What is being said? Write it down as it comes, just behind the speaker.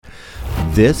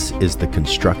This is the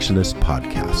Constructionist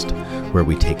Podcast, where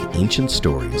we take ancient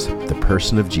stories, the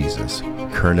person of Jesus,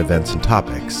 current events and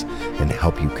topics, and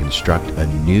help you construct a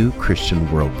new Christian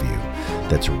worldview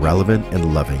that's relevant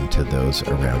and loving to those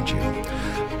around you.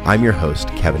 I'm your host,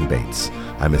 Kevin Bates.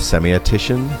 I'm a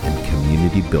semiotician and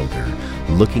community builder,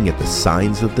 looking at the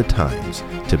signs of the times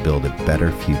to build a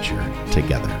better future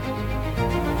together.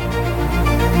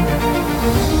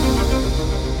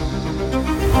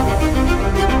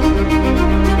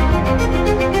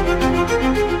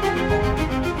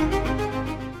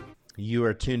 You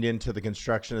are tuned into the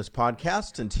Constructionist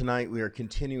Podcast, and tonight we are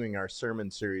continuing our sermon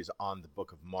series on the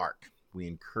book of Mark. We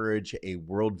encourage a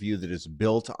worldview that is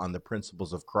built on the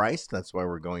principles of Christ. That's why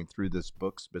we're going through this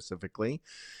book specifically.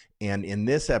 And in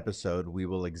this episode, we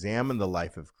will examine the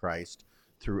life of Christ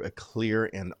through a clear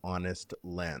and honest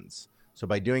lens. So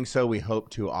by doing so, we hope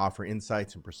to offer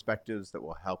insights and perspectives that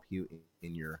will help you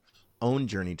in your own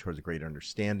journey towards a greater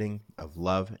understanding of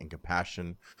love and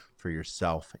compassion for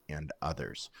yourself and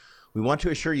others. We want to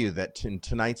assure you that in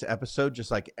tonight's episode,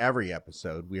 just like every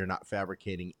episode, we are not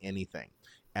fabricating anything,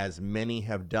 as many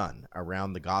have done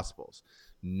around the Gospels.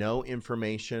 No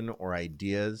information or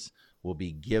ideas will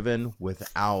be given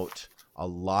without a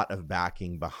lot of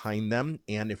backing behind them.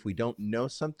 And if we don't know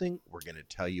something, we're going to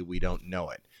tell you we don't know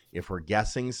it. If we're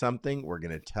guessing something, we're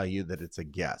going to tell you that it's a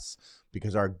guess,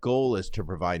 because our goal is to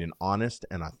provide an honest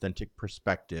and authentic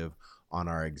perspective on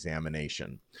our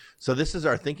examination. So this is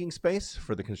our thinking space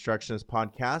for the Constructionist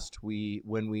Podcast.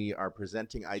 When we are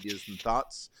presenting ideas and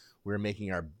thoughts, we're making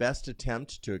our best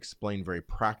attempt to explain very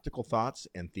practical thoughts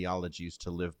and theologies to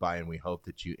live by, and we hope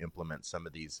that you implement some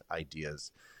of these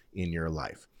ideas in your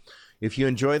life. If you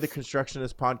enjoy the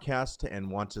Constructionist Podcast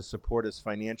and want to support us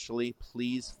financially,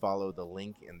 please follow the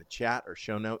link in the chat or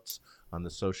show notes on the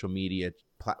social media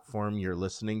platform you're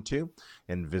listening to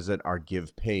and visit our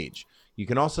Give page. You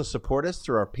can also support us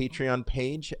through our Patreon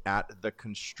page at The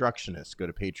Constructionist. Go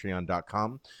to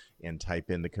patreon.com and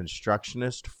type in The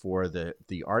Constructionist for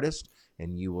the artist,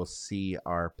 and you will see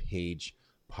our page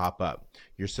pop up.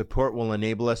 Your support will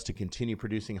enable us to continue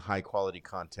producing high quality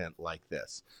content like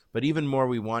this. But even more,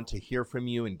 we want to hear from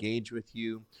you, engage with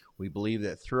you. We believe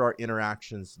that through our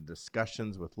interactions and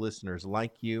discussions with listeners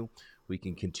like you, we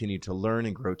can continue to learn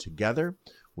and grow together.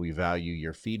 We value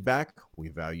your feedback. We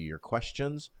value your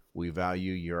questions. We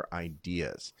value your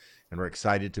ideas. And we're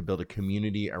excited to build a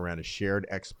community around a shared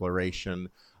exploration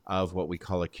of what we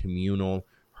call a communal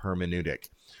hermeneutic.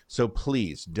 So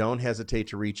please don't hesitate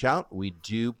to reach out. We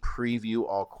do preview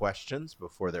all questions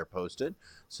before they're posted.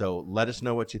 So let us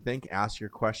know what you think. Ask your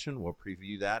question. We'll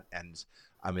preview that. And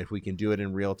if we can do it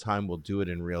in real time, we'll do it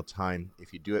in real time.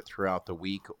 If you do it throughout the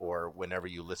week or whenever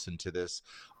you listen to this,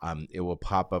 it will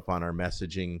pop up on our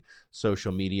messaging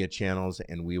social media channels,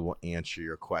 and we will answer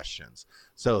your questions.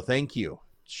 So thank you,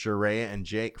 Sharia and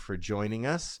Jake, for joining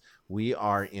us. We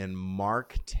are in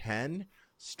Mark 10,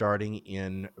 starting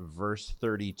in verse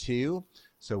 32.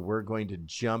 So we're going to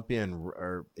jump in,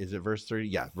 or is it verse 30?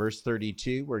 Yeah, verse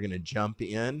 32. We're going to jump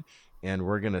in, and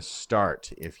we're going to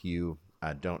start. If you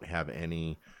don't have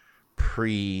any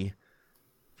pre-thoughts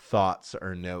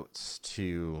or notes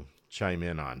to chime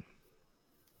in on.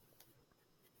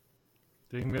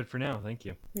 Doing good for now, thank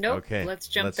you. Nope, Okay, let's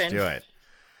jump in. Let's do it.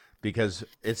 Because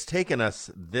it's taken us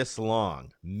this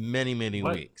long, many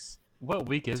weeks. What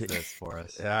week is this for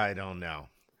us? I don't know.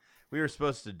 We were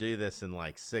supposed to do this in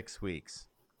like 6 weeks.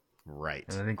 Right.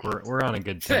 And I think we're on a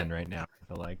good 10 right now, I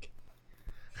feel like.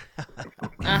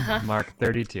 Uh-huh. Mark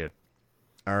 32.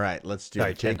 All right, let's do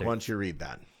it. Jake, why don't you read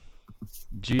that?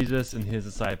 Jesus and his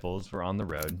disciples were on the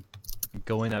road,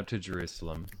 going up to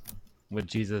Jerusalem, with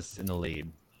Jesus in the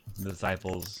lead. The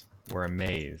disciples were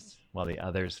amazed, while the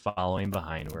others following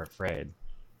behind were afraid.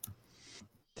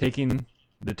 Taking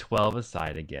the 12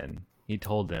 aside again, he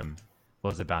told them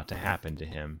what was about to happen to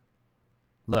him.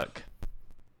 Look.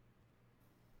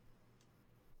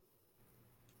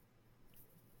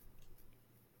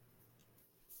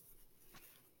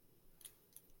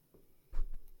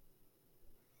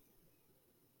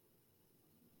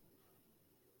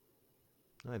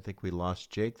 I think we lost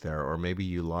Jake there, or maybe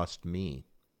you lost me.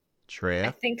 Treya?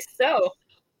 I think so.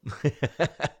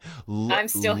 I'm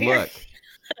still here. Look.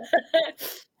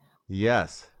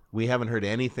 Yes. We haven't heard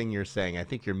anything you're saying. I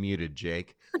think you're muted,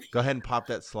 Jake. Go ahead and pop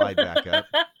that slide back up.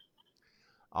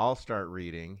 I'll start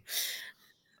reading.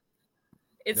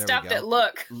 It stopped at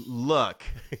look. Look,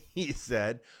 he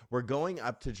said, we're going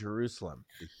up to Jerusalem.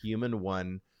 The human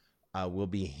one will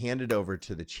be handed over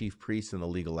to the chief priests and the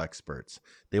legal experts.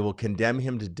 They will condemn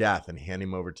him to death and hand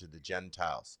him over to the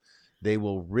Gentiles. They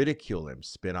will ridicule him,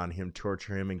 spit on him,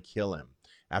 torture him, and kill him.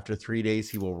 After 3 days,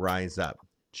 he will rise up.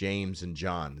 James and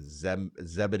John,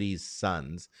 Zebedee's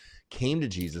sons, came to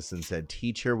Jesus and said,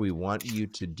 Teacher, we want you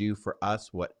to do for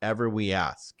us whatever we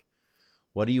ask.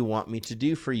 What do you want me to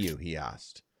do for you? He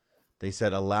asked. They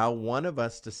said, Allow one of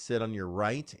us to sit on your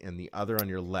right and the other on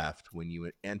your left when you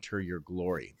enter your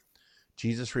glory.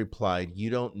 Jesus replied, You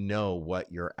don't know what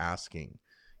you're asking.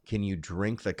 Can you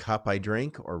drink the cup I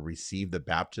drink or receive the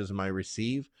baptism I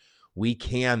receive? We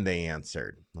can, they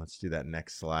answered. Let's do that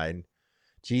next slide.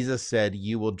 Jesus said,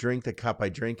 You will drink the cup I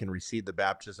drink and receive the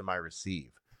baptism I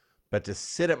receive. But to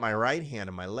sit at my right hand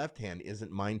and my left hand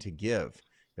isn't mine to give.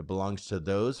 It belongs to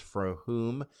those for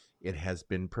whom it has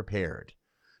been prepared.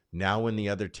 Now when the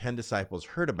other 10 disciples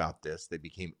heard about this, they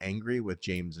became angry with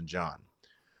James and John.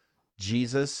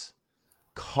 Jesus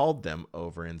called them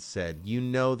over and said, You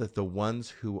know that the ones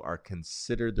who are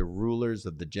considered the rulers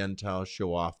of the Gentiles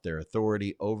show off their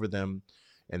authority over them,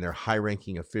 and their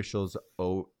high-ranking officials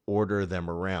order them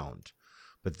around.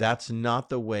 But that's not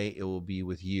the way it will be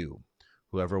with you.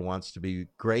 Whoever wants to be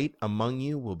great among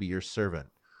you will be your servant.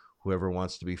 Whoever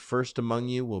wants to be first among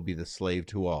you will be the slave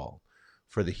to all.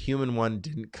 For the human one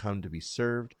didn't come to be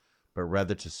served, but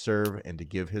rather to serve and to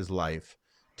give his life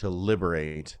to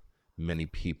liberate many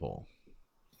people.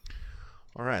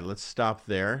 All right, let's stop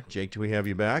there. Jake, do we have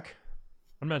you back?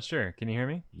 I'm not sure. Can you hear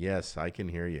me? Yes, I can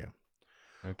hear you.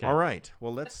 Okay. All right.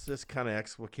 Well, let's just kind of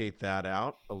explicate that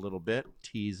out a little bit,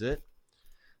 tease it.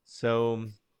 So,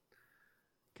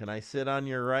 can I sit on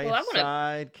your right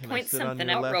side? Can I sit on your left side? Point something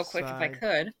out real quick if I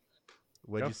could.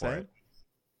 What'd you say?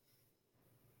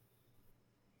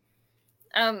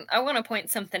 I want to point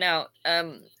something out.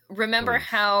 Remember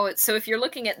how, so if you're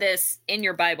looking at this in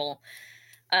your Bible,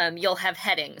 you'll have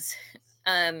headings.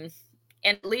 And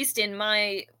at least in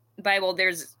my Bible,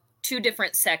 there's 2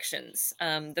 different sections.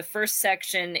 The first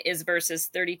section is verses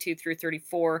 32 through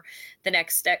 34. The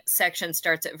next section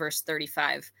starts at verse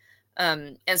 35.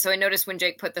 And so I noticed when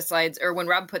Jake put the slides, or when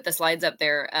Rob put the slides up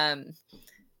there,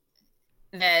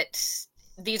 that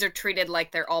these are treated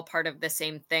like they're all part of the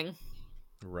same thing.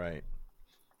 Right.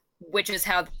 Which is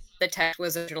how the text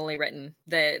was originally written.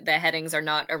 The headings are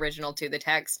not original to the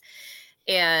text.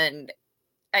 And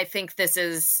I think this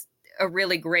is a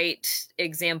really great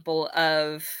example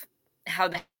of how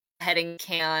the heading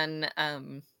can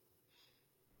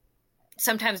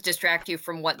sometimes distract you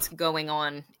from what's going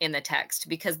on in the text,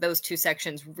 because those 2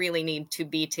 sections really need to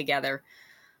be together.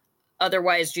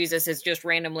 Otherwise, Jesus is just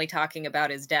randomly talking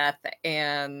about his death,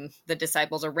 and the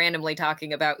disciples are randomly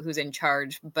talking about who's in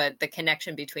charge, but the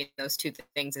connection between those 2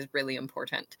 things is really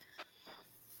important.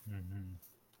 Mm-hmm.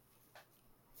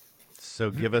 So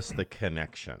give us the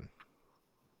connection.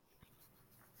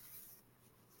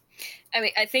 I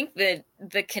mean, I think that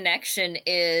the connection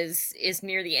is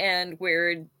near the end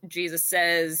where Jesus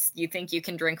says, You think you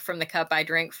can drink from the cup I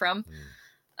drink from?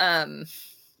 And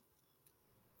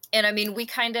I mean, we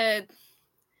kind of,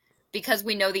 because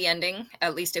we know the ending,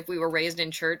 at least if we were raised in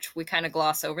church, we kind of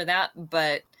gloss over that.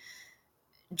 But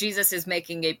Jesus is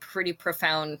making a pretty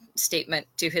profound statement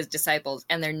to his disciples,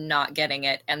 and they're not getting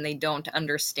it, and they don't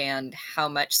understand how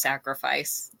much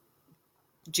sacrifice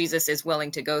Jesus is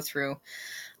willing to go through.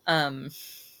 And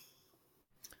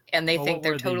they think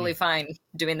they're totally fine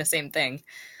doing the same thing.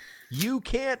 You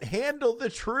can't handle the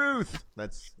truth.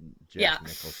 That's Jack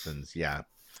Nicholson's. Yeah.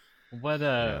 What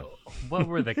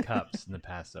were the cups in the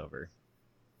Passover?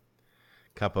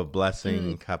 Cup of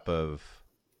blessing, cup of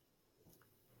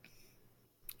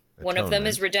atonement. One of them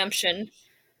is redemption.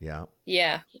 Yeah.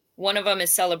 Yeah. One of them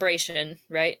is celebration,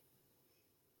 right?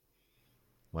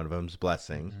 One of them's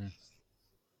blessing. Mm-hmm.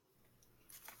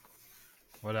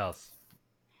 What else?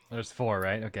 There's 4,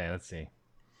 right? Okay, let's see.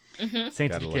 Mm-hmm.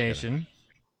 Sanctification.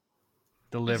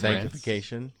 Deliverance.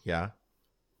 Sanctification, yeah.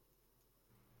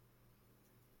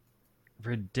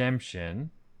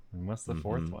 Redemption. And what's the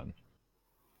 4th one?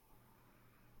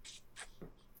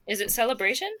 Is it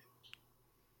celebration?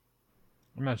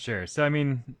 I'm not sure. So, I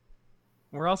mean,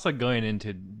 we're also going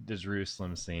into the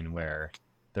Jerusalem scene where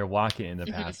they're walking in the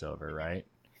Passover, right?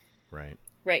 Right.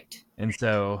 Right. And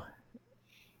so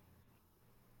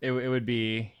it would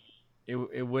be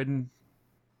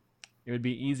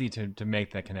easy to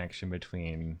make that connection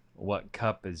between what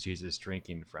cup is Jesus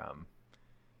drinking from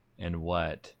and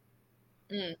what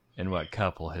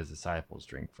cup will his disciples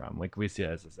drink from. Like, we see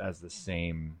it as the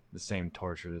same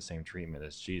torture, the same treatment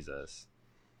as Jesus.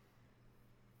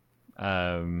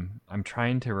 I'm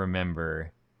trying to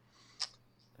remember,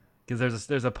 because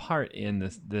there's a part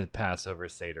in the Passover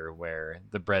Seder where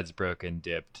the bread's broken,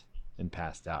 dipped, and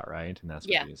passed out, right? And that's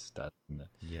what Jesus does.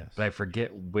 Yes. But I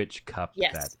forget which cup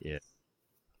that is.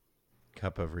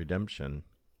 Cup of redemption.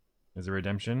 is a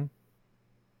redemption.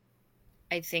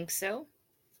 I think so.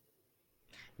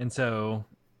 And so,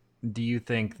 do you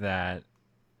think that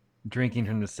drinking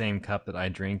from the same cup that I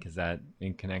drink, is that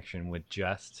in connection with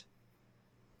just,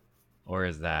 or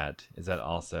is that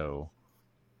also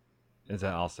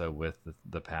with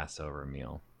the Passover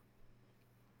meal?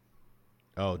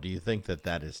 Oh, do you think that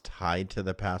that is tied to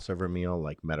the Passover meal,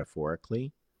 like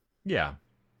metaphorically? Yeah.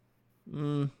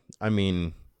 I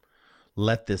mean,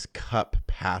 let this cup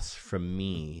pass from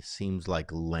me seems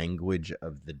like language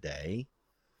of the day,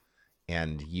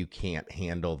 and you can't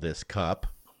handle this cup.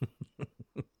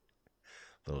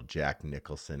 Little Jack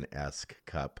Nicholson-esque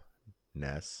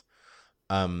cup-ness.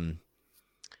 I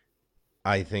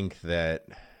think that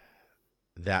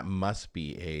that must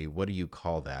be a, what do you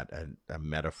call that? A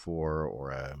metaphor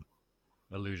or a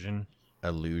Illusion.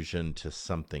 allusion to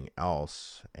something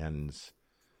else. And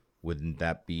wouldn't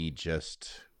that be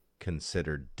just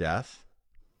considered death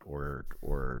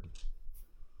or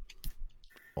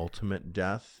ultimate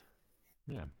death?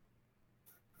 Yeah.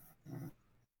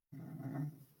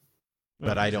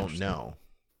 But Oh, I that's don't interesting. know.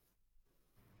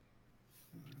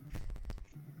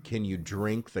 Can you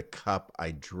drink the cup I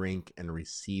drink and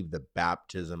receive the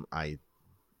baptism I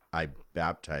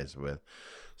baptize with?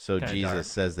 So Kind of Jesus dark.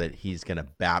 says that he's going to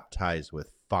baptize with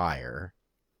fire,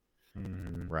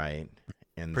 Mm-hmm. right?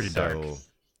 And Pretty dark. so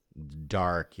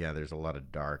dark, yeah, there's a lot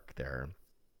of dark there.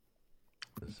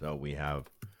 So we have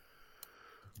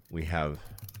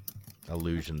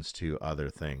allusions to other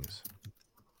things.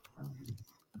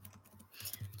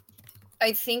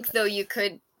 I think though you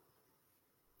could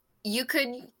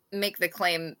make the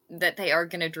claim that they are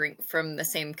going to drink from the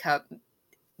same cup,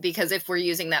 because if we're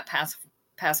using that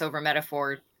Passover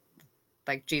metaphor,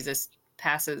 like Jesus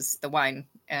passes the wine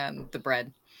and the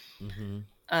bread.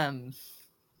 Mm-hmm.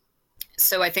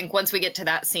 So I think once we get to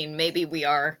that scene, maybe we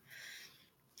are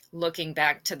looking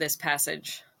back to this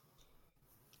passage.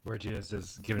 Where Jesus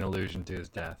is giving allusion to his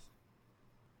death.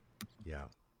 Yeah.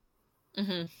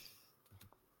 Mm-hmm.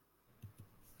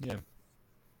 Yeah.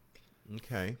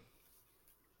 Okay.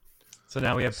 So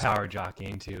now we have power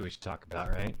jockeying too, we should talk about,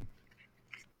 right?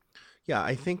 Yeah,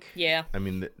 I think. Yeah. I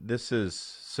mean, this is,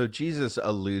 so Jesus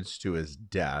alludes to his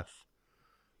death,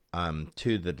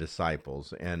 to the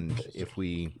disciples, and if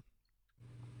we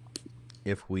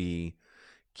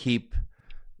keep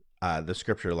the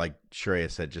scripture, like Shreya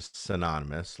said, just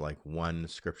synonymous, like one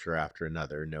scripture after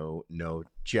another, no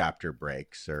chapter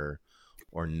breaks or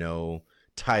no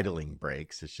titling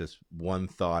breaks. It's just one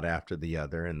thought after the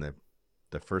other, and the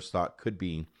first thought could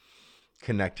be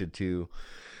connected to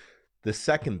the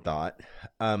second thought.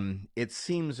 It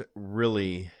seems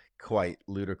really quite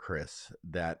ludicrous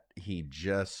that he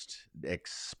just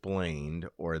explained,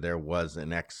 or there was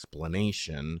an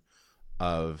explanation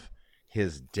of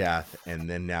his death, and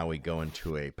then now we go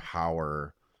into a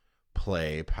power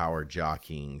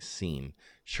jockeying scene.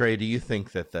 Shrey, do you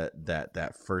think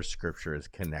that first scripture is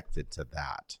connected to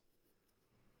that?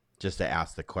 Just to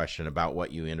ask the question about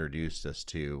what you introduced us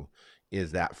to,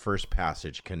 is that first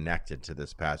passage connected to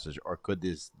this passage, or could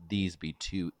these be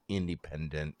two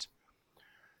independent?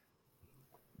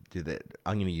 I'm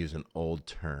going to use an old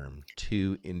term: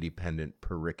 two independent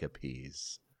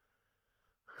pericopes.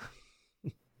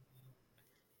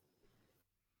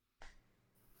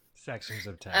 Sections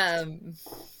of text.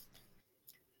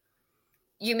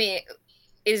 You mean,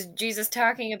 is Jesus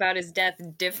talking about his death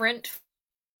different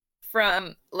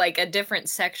from, like, a different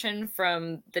section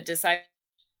from the disciples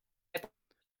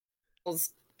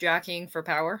jockeying for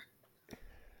power?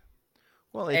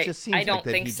 Well, it just seems I like don't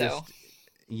that think he so. just.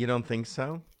 You don't think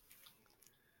so?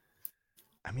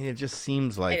 I mean, it just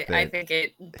seems like that. I think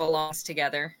it belongs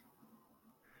together.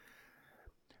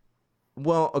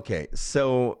 Well, okay,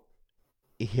 so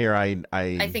here I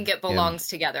think it belongs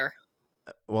together.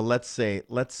 Well, let's say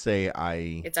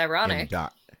It's ironic.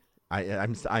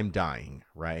 I'm dying,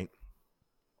 right?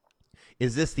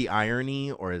 Is this the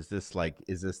irony, or is this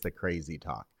the crazy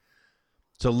talk?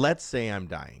 So let's say I'm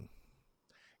dying,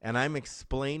 and I'm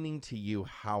explaining to you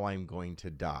how I'm going to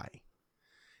die.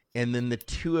 And then the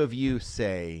two of you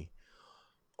say,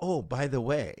 "Oh, by the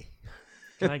way,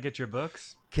 Can I get your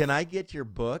books? Can I get your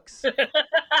books?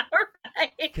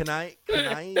 Right. Can I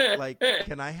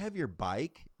have your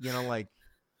bike? Like,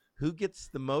 who gets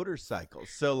the motorcycle?"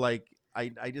 So like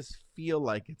I just feel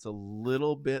like it's a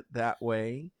little bit that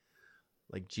way.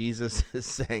 Like Jesus is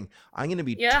saying, I'm going to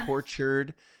be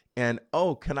tortured, and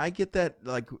can I get that,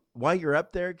 like, while you're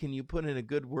up there, can you put in a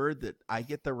good word that I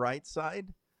get the right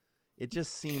side? It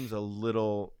just seems a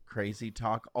little crazy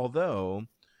talk, although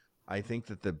I think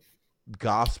that the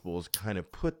Gospels kind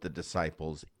of put the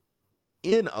disciples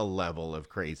in a level of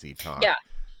crazy talk Yeah.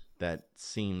 that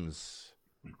seems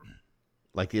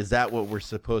like, is that what we're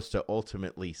supposed to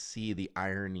ultimately see? The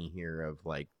irony here of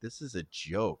like, this is a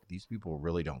joke. These people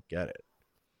really don't get it.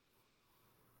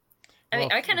 I mean,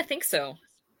 Well, I kind of think so.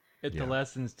 the Yeah.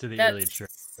 lessons to the early That's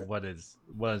church, what is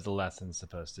the lesson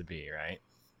supposed to be, right?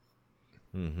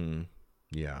 Mm-hmm.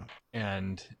 Yeah.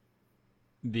 And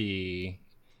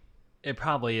it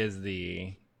probably is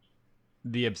the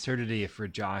absurdity for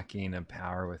jockeying of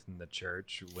power within the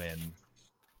church when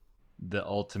the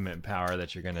ultimate power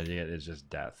that you're going to get is just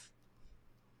death.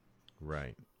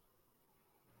 Right.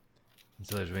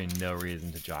 So there's really no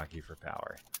reason to jockey for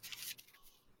power.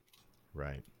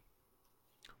 Right.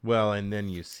 Well, and then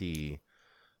you see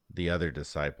the other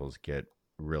disciples get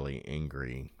really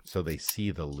angry. So they see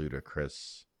the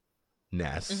ludicrousness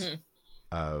mm-hmm.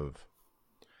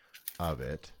 of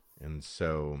it. And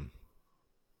so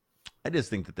I just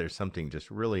think that there's something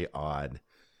just really odd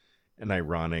and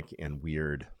ironic and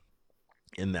weird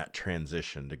in that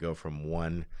transition to go from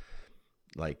one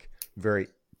like very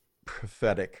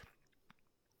prophetic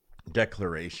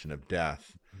declaration of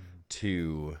death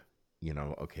to,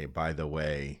 okay, by the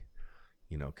way,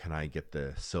 can I get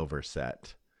the silver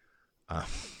set um,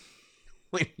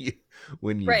 when you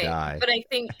Right. die? But I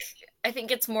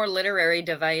think it's more literary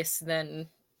device than,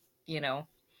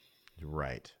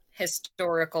 Right.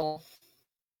 historical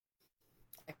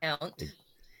account.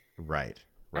 Right.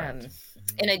 Right.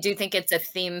 And I do think it's a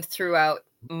theme throughout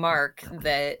Mark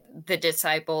that the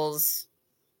disciples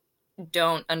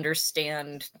don't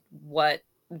understand what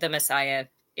the Messiah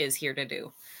is here to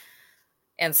do.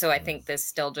 And so I think this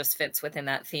still just fits within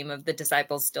that theme of the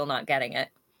disciples still not getting it.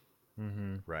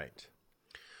 Mm-hmm. Right.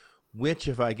 Which,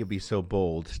 if I could be so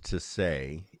bold to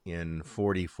say, in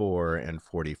 44 and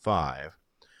 45,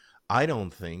 I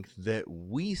don't think that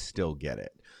we still get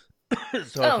it.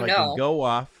 So if I can go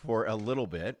off for a little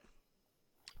bit,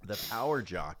 the power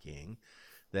jockeying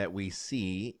that we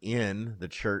see in the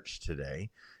church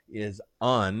today is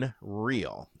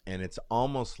unreal. And it's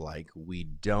almost like we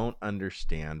don't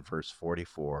understand verse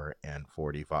 44 and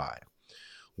 45,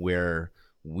 where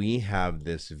we have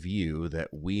this view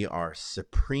that we are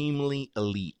supremely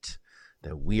elite,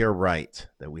 that we are right,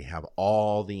 that we have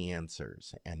all the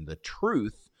answers, and the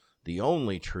truth, the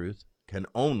only truth, can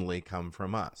only come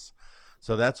from us.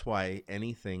 So that's why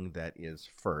anything that is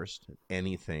first,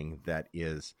 anything that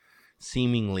is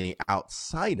seemingly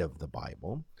outside of the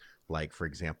Bible, like, for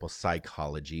example,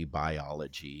 psychology,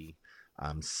 biology,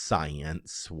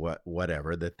 science,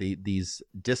 whatever, that these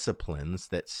disciplines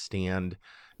that stand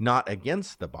not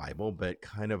against the Bible, but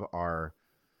kind of are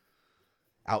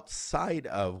outside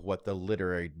of what the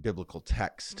literary biblical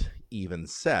text even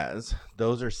says,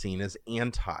 those are seen as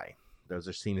anti. Those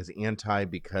are seen as anti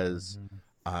because,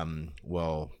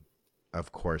 well,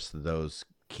 of course, those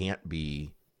can't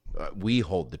be, we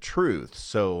hold the truth.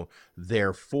 So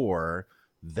therefore,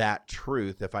 that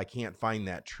truth, if I can't find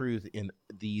that truth in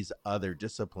these other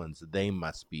disciplines, they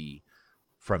must be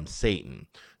from Satan.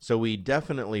 So we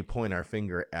definitely point our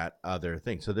finger at other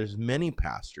things. So there's many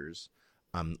pastors,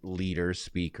 leaders,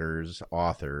 speakers,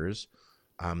 authors.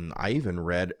 I even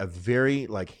read a very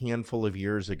handful of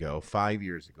years ago, 5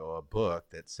 years ago, a book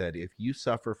that said, if you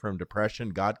suffer from depression,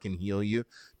 God can heal you.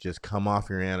 Just come off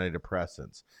your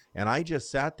antidepressants. And I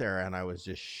just sat there and I was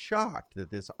just shocked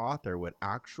that this author would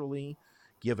actually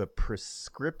give a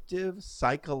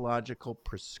psychological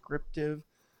prescriptive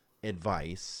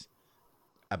advice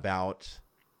about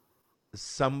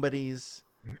somebody's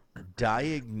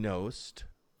diagnosed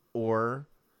or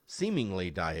seemingly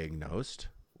diagnosed,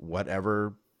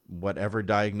 whatever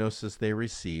diagnosis they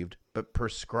received, but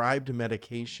prescribed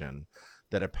medication,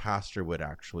 that a pastor would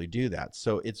actually do that.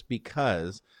 So it's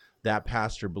because that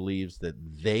pastor believes that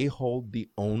they hold the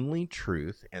only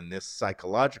truth, and this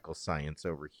psychological science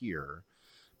over here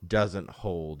doesn't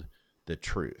hold the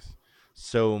truth.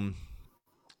 So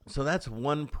that's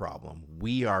one problem.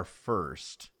 We are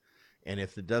first. And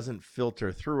if it doesn't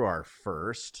filter through our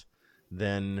first,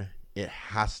 then it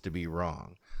has to be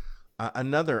wrong.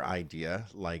 Another idea,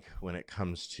 like when it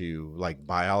comes to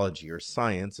biology or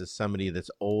science, is somebody that's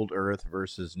old earth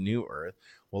versus new earth.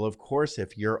 Well, of course,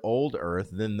 if you're old earth,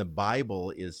 then the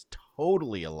Bible is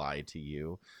totally a lie to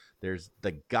you. There's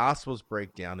the Gospels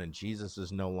break down and Jesus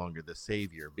is no longer the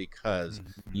Savior because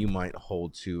you might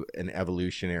hold to an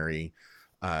evolutionary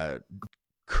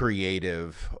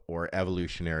creative or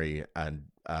evolutionary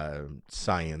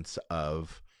science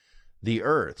of the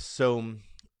earth.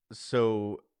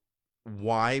 So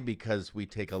why? Because we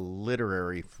take a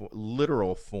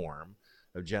literal form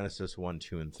of Genesis 1,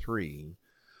 2, and 3,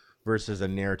 versus a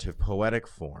narrative poetic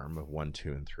form of 1,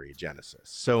 2, and 3 Genesis.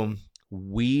 So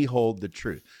we hold the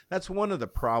truth. That's one of the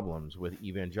problems with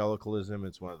evangelicalism.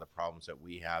 It's one of the problems that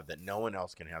we have, that no one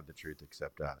else can have the truth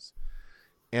except us.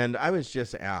 And I was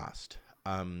just asked,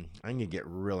 I'm going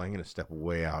to step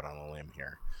way out on a limb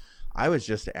here. I was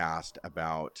just asked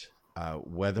about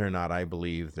whether or not I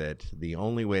believe that the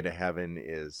only way to heaven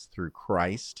is through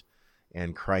Christ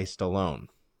and Christ alone.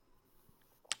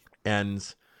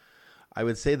 And I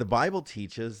would say the Bible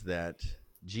teaches that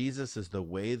Jesus is the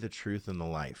way, the truth, and the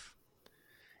life.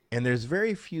 And there's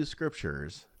very few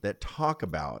scriptures that talk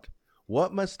about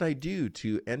what must I do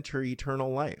to enter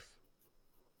eternal life.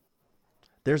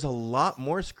 There's a lot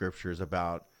more scriptures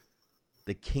about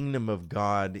the kingdom of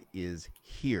God is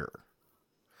here.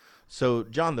 So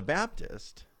John the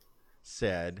Baptist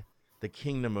said the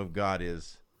kingdom of God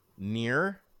is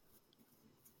near,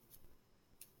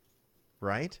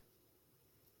 right?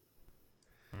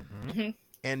 Mm-hmm.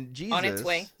 And Jesus, on its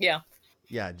way.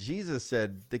 Yeah, Jesus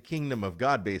said the kingdom of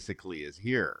God basically is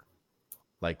here.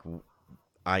 Like,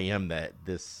 I am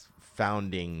this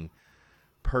founding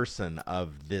person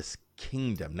of this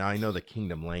kingdom. Now, I know the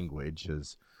kingdom language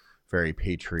is very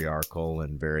patriarchal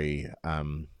and very I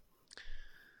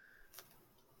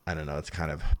don't know, it's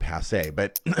kind of passé,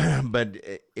 but but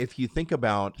if you think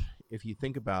about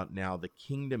now, the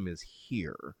kingdom is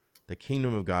here. The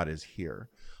kingdom of God is here.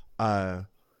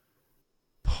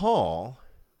 Paul,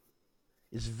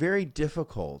 is very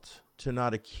difficult to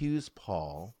not accuse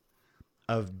Paul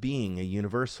of being a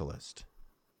universalist.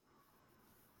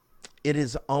 It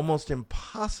is almost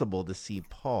impossible to see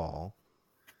Paul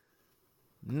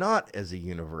not as a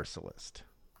universalist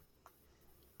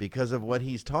because of what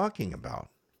he's talking about.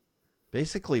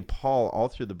 Basically, Paul, all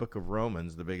through the book of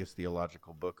Romans, the biggest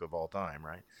theological book of all time,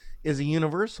 right, is a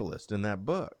universalist in that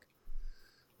book.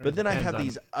 But then I have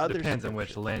these other depends on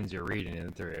which lens you're reading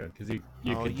it through, because you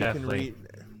can definitely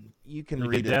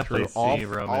read it definitely through all see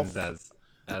Romans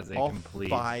as a all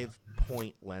complete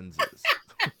 5-point lenses.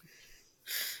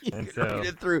 And so read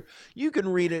it through. You can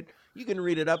read it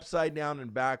upside down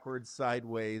and backwards,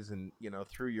 sideways, and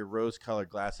through your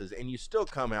rose-colored glasses, and you still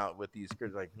come out with these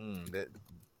scriptures like,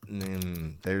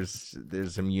 there's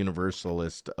some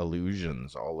universalist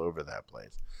allusions all over that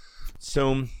place.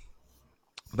 So,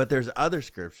 but there's other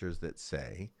scriptures that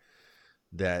say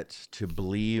that to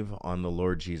believe on the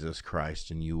Lord Jesus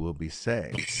Christ and you will be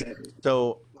saved.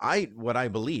 So what I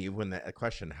believe, when the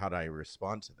question, how do I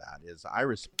respond to that, is I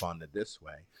responded this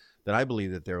way, that I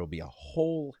believe that there will be a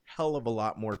whole hell of a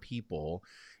lot more people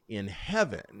in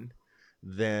heaven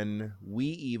than we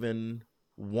even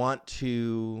want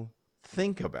to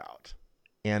think about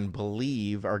and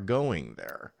believe are going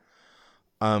there.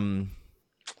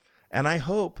 And I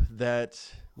hope that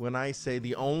when I say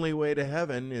the only way to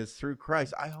heaven is through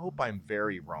Christ, I hope I'm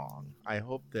very wrong. I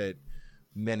hope that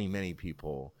many, many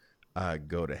people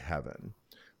go to heaven.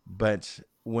 But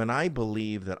when I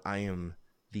believe that I am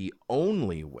the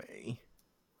only way,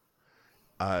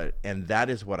 and that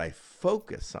is what I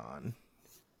focus on,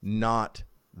 not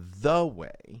the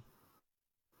way.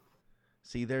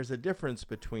 See, there's a difference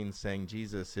between saying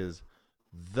Jesus is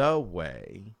the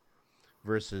way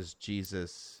versus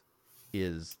Jesus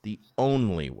is the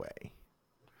only way.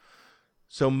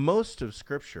 So most of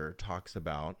Scripture talks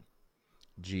about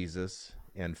Jesus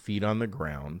and feet on the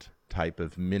ground type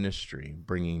of ministry,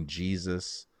 bringing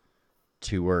Jesus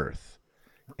to earth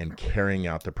and carrying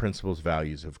out the principles,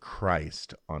 values of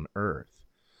Christ on earth.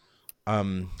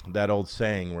 That old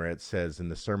saying where it says in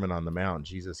the Sermon on the Mount,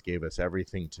 Jesus gave us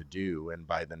everything to do, and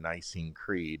by the Nicene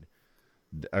Creed,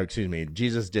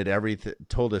 Jesus did everything,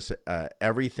 told us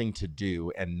everything to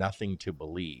do and nothing to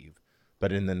believe.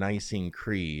 But in the Nicene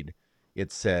Creed,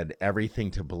 it said everything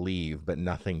to believe, but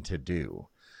nothing to do.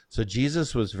 So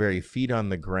Jesus was very feet on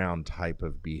the ground type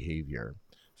of behavior,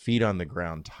 feet on the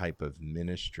ground type of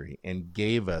ministry, and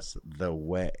gave us the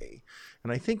way.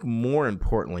 And I think more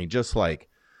importantly, just like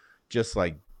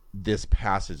this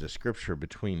passage of Scripture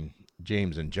between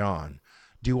James and John,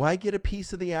 do I get a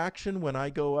piece of the action when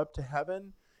I go up to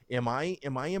heaven? Am I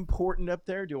important up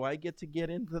there? Do I get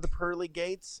into the pearly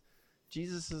gates?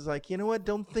 Jesus is like, you know what?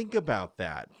 Don't think about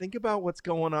that. Think about what's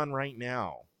going on right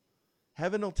now.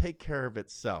 Heaven will take care of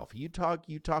itself. You talk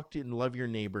to and love your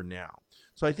neighbor now.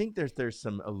 So I think there's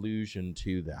some allusion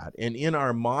to that. And in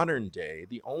our modern day,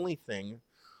 the only thing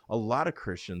a lot of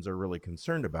Christians are really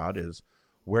concerned about is,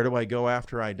 where do I go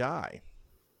after I die?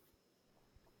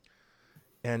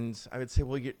 And I would say,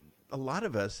 well, a lot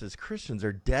of us as Christians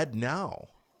are dead now.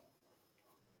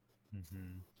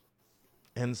 Mm-hmm.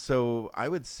 And so I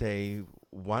would say,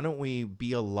 why don't we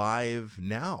be alive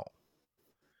now?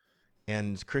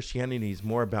 And Christianity is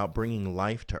more about bringing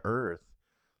life to earth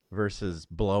versus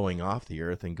blowing off the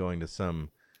earth and going to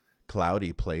some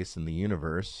cloudy place in the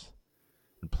universe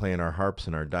and playing our harps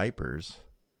in our diapers.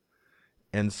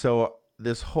 And so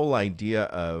this whole idea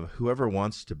of whoever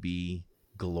wants to be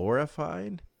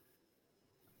glorified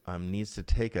needs to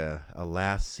take a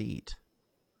last seat,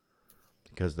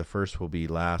 because the first will be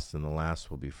last and the last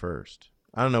will be first.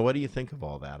 I don't know. What do you think of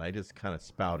all that? I just kind of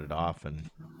spouted off and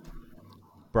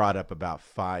brought up about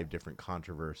 5 different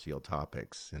controversial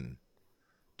topics in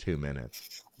 2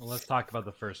 minutes. Well, let's talk about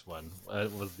the first one.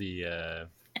 It was the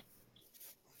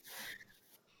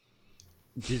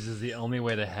Jesus is the only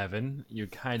way to heaven. You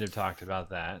kind of talked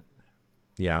about that.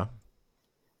 Yeah.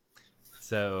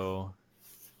 So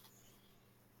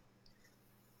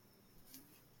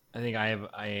I think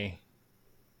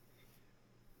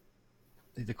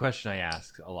the question I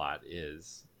ask a lot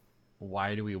is,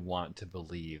 why do we want to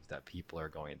believe that people are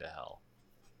going to hell?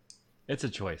 It's a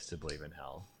choice to believe in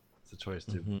hell. It's a choice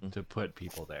to put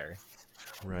people there.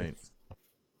 Right.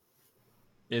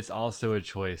 It's also a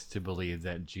choice to believe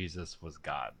that Jesus was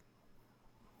God.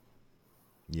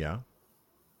 Yeah.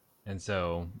 And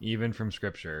so even from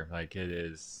scripture, like, it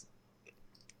is,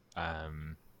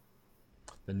 the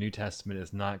New Testament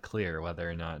is not clear whether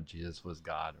or not Jesus was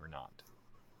God or not.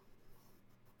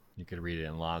 You could read it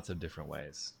in lots of different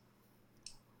ways.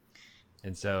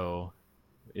 And so,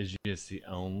 is Jesus the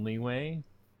only way?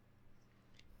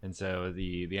 And so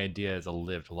the idea is a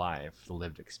lived life, the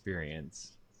lived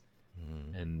experience.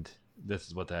 And this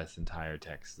is what this entire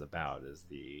text is about, is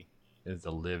the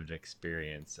lived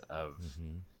experience of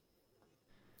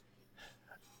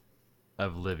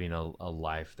of living a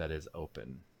life that is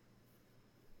open.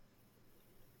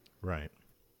 Right.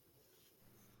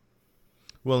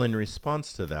 Well, in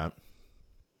response to that,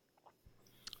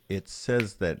 it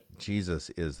says that Jesus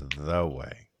is the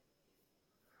way.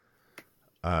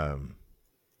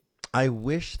 I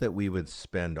wish that we would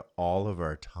spend all of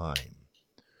our time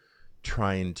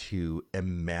trying to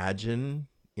imagine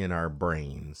in our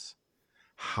brains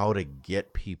how to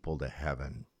get people to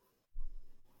heaven.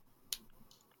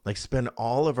 Like, spend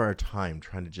all of our time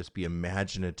trying to just be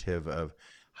imaginative of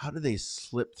how do they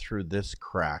slip through this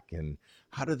crack, and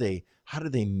how do they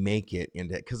make it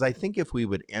into, because I think if we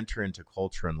would enter into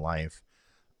culture and life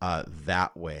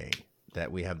that way,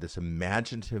 that we have this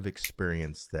imaginative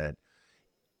experience that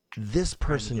this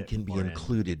person can be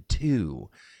included too,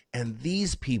 and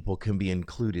these people can be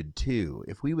included too.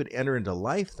 If we would enter into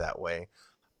life that way,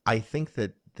 I think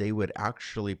that they would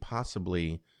actually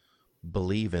possibly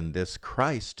believe in this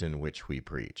Christ in which we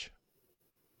preach.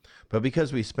 But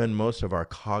because we spend most of our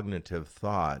cognitive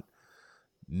thought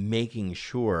making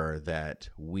sure that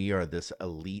we are this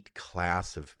elite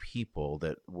class of people,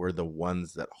 that we're the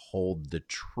ones that hold the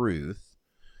truth,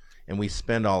 and we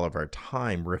spend all of our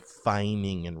time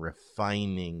refining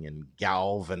and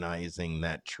galvanizing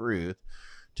that truth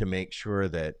to make sure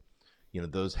that, you know,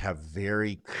 those have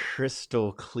very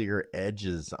crystal clear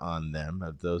edges on them,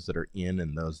 of those that are in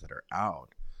and those that are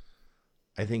out.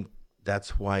 I think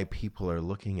that's why people are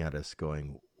looking at us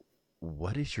going,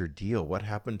 what is your deal? What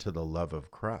happened to the love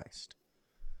of Christ?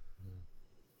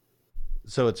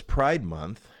 So it's Pride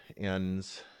Month, and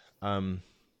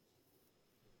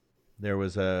there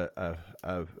was a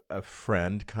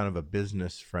friend, kind of a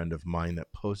business friend of mine,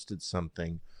 that posted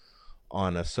something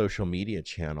on a social media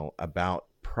channel about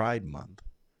Pride Month.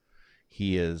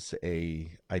 He is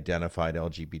a identified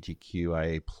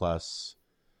LGBTQIA plus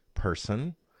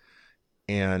person,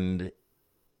 and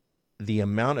the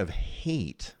amount of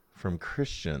hate from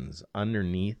Christians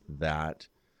underneath that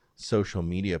social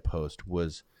media post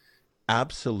was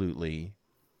absolutely,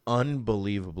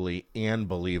 unbelievably, and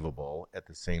believable at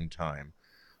the same time,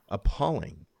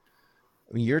 appalling.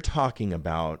 I mean, you're talking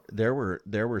about, there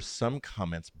were some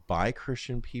comments by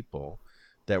Christian people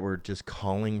that were just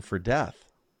calling for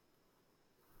death,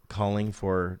 calling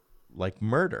for like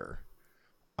murder.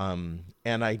 And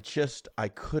I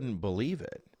couldn't believe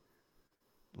it.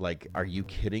 Like, are you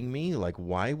kidding me? Like,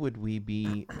 why would we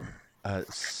be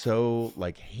so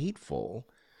like hateful?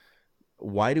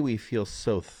 Why do we feel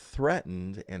so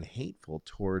threatened and hateful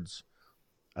towards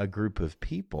a group of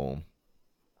people?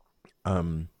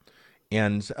 And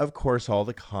of course, all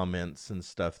the comments and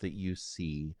stuff that you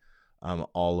see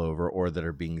all over, or that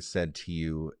are being said to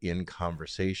you in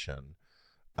conversation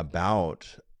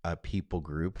about a people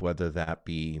group, whether that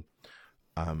be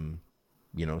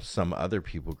some other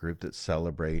people group that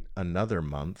celebrate another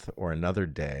month or another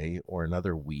day or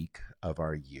another week of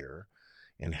our year,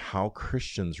 and how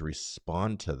Christians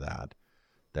respond to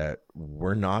that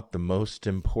we're not the most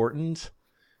important,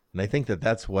 And I think that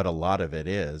that's what a lot of it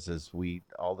is we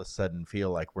all of a sudden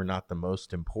feel like we're not the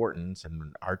most important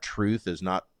and our truth is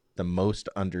not the most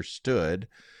understood.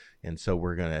 And so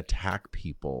we're going to attack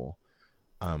people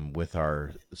with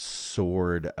our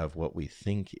sword of what we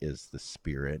think is the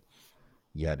spirit.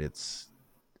 Yet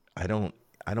I don't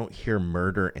hear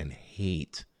murder and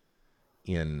hate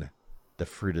in the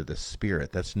fruit of the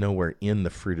spirit. That's nowhere in the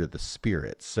fruit of the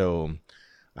spirit. So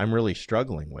I'm really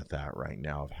struggling with that right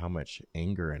now, of how much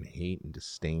anger and hate and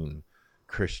disdain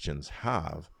Christians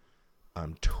have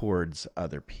towards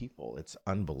other people. It's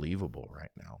unbelievable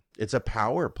right now. It's a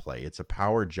power play. It's a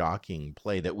power jockeying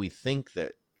play that we think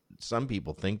that some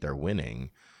people think they're winning,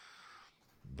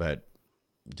 but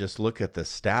just look at the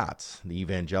stats, the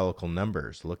evangelical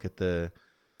numbers, look at the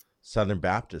Southern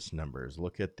Baptist numbers,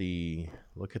 look at the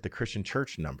Christian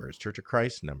church numbers, Church of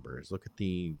Christ numbers, look at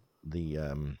the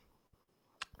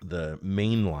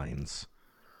main lines.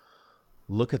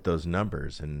 Look at those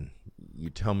numbers and you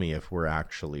tell me if we're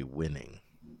actually winning.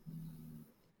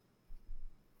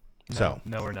 No,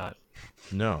 we're not.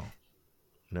 No.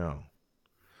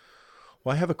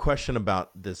 Well, I have a question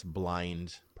about this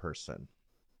blind person.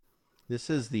 This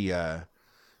is the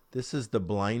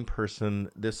blind person.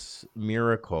 This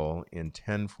miracle in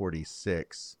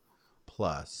 1046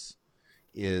 plus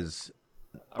is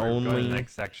only the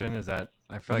next section. Is that?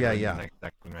 I feel like yeah. The next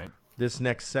section, right? This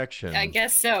next section. I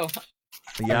guess so.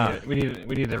 Yeah, we need to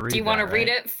read. Do you want to read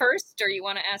right? it first, or you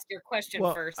want to ask your question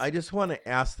first? I just want to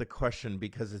ask the question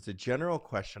because it's a general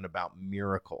question about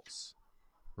miracles,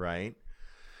 right?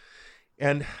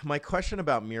 And my question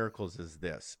about miracles is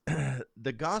this.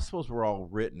 The Gospels were all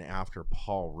written after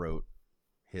Paul wrote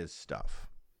his stuff.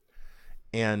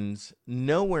 And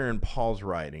nowhere in Paul's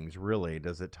writings really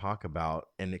does it talk about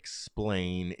and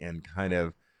explain and kind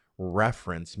of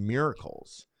reference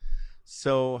miracles.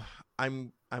 So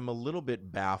I'm a little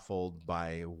bit baffled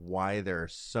by why there are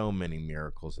so many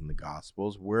miracles in the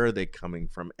Gospels. Where are they coming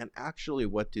from? And actually,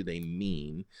 what do they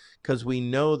mean? Because we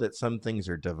know that some things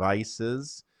are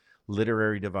devices,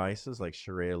 literary devices, like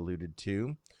Sheree alluded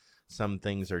to. Some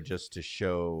things are just to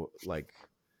show like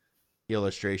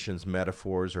illustrations,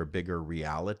 metaphors, or bigger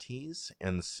realities.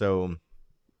 And so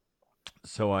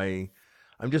I'm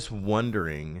just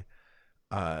wondering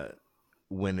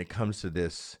when it comes to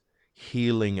this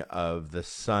healing of the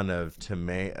son of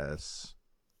Timaeus,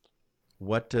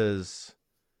 what do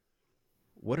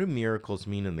miracles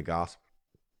mean in the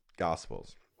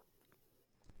Gospels?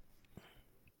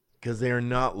 Because they are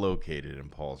not located in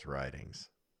Paul's writings.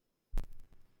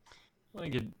 Well,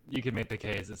 you could make the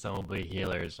case that some will be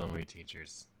healers, some will be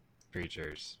teachers,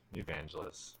 preachers,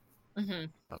 evangelists,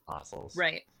 apostles.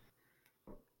 Right.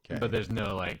 Okay. But there's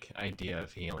no idea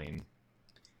of healing.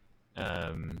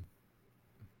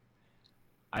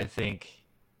 I think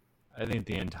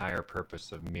the entire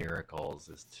purpose of miracles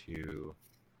is to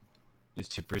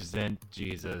present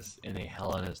Jesus in a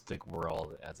Hellenistic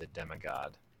world as a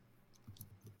demigod.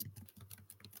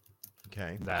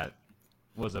 Okay. That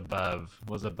was above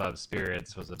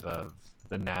spirits, was above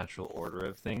the natural order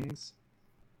of things.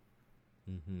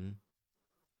 Mm-hmm.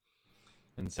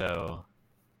 And so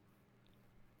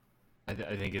I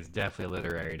think it's definitely a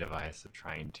literary device of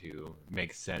trying to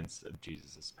make sense of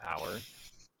Jesus' power.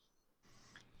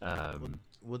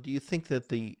 Well, do you think that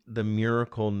the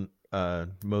miracle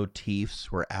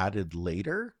motifs were added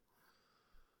later?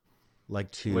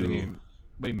 What do you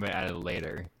mean by added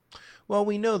later? Well,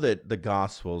 we know that the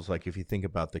Gospels, like if you think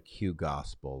about the Q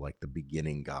Gospel, like the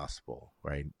beginning Gospel,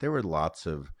 right? There were lots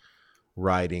of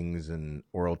writings and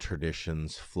oral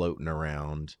traditions floating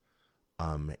around.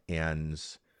 And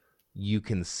you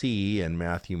can see in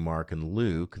Matthew, Mark, and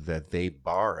Luke that they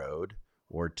borrowed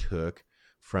or took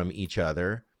from each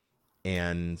other.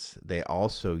 And they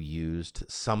also used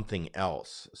something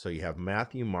else. So you have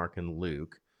Matthew, Mark, and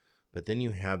Luke, but then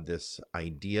you have this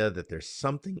idea that there's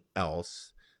something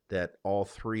else that all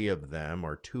three of them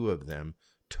or two of them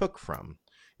took from.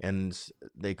 And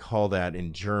they call that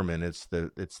in German, it's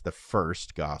the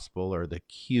first gospel or the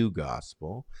Q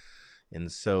gospel. And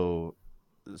so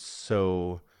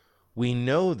we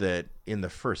know that in the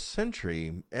first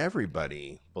century,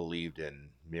 everybody believed in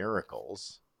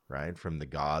miracles, right? From the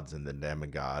gods and the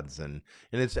demigods. And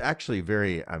it's actually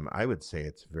very, I would say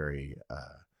it's very,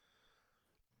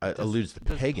 alludes to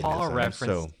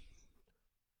paganism.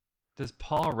 Does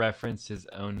Paul reference his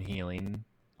own healing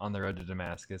on the road to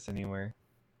Damascus anywhere?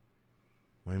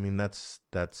 I mean, it's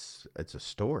a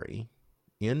story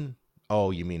you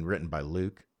mean written by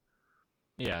Luke?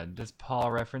 Yeah. Does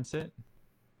Paul reference it?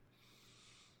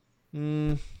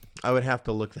 I would have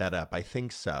to look that up. I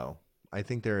think so. I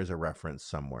think there is a reference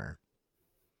somewhere.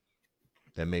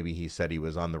 that maybe he said he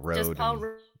was on the Does road Paul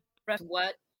and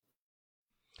what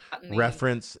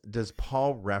mean? does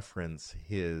Paul reference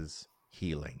his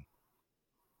healing?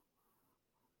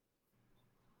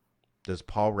 Does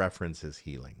Paul reference his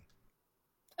healing?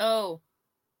 Oh,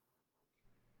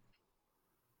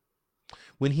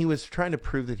 When he was trying to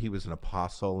prove that he was an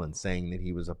apostle and saying that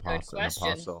he was good an question.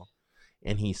 apostle,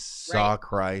 and he saw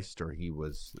Christ, or he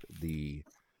was the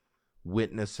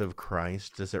witness of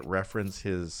Christ, does it reference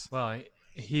his? Well,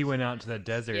 he went out to the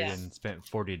desert Yeah. and spent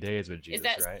 40 days with Jesus,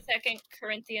 Is that right? 2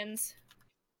 Corinthians?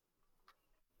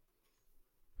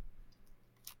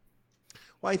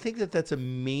 Well, I think that that's a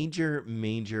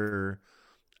major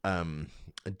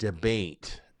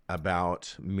debate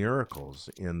about miracles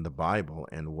in the Bible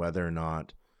and whether or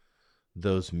not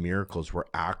those miracles were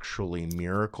actually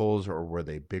miracles or were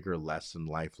they bigger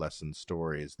life lesson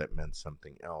stories that meant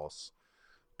something else,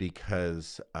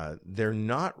 because they're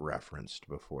not referenced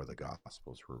before the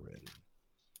Gospels were written.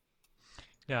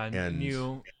 Yeah, and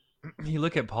you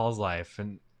look at Paul's life,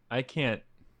 and I can't.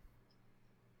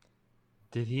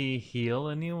 Did he heal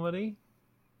anybody?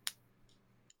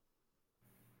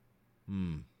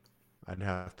 I'd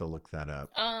have to look that up.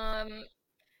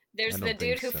 There's the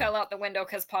dude who fell out the window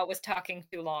because Paul was talking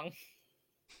too long.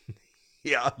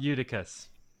 Yeah, Eutychus.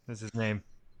 That's his name.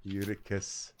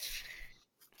 Eutychus.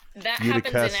 That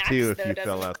Eutychus happens in Acts, too, though, if you doesn't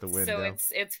fell it? out the window.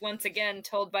 So it's once again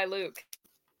told by Luke.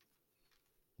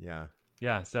 Yeah.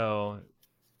 Yeah, so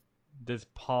does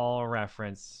Paul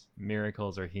reference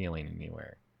miracles or healing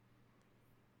anywhere?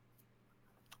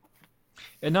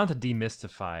 And not to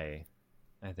demystify,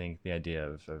 I think, the idea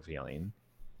of healing.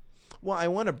 Well, I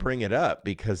want to bring it up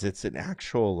because it's an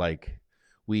actual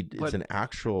it's an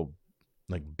actual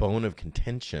bone of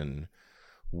contention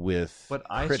with what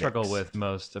critics. I struggle with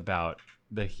most about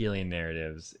the healing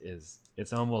narratives is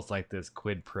it's almost like this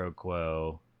quid pro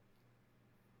quo.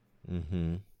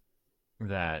 Mm-hmm.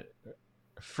 That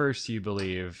first you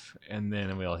believe and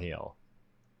then we'll heal.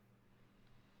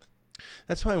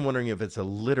 That's why I'm wondering if it's a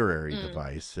literary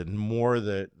device and more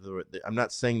I'm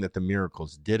not saying that the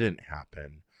miracles didn't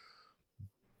happen,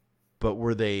 but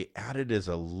were they added as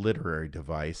a literary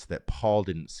device that Paul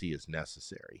didn't see as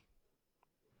necessary?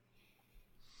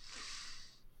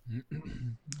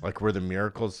 Were the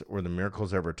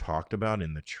miracles ever talked about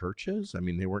in the churches? I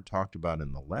mean, they weren't talked about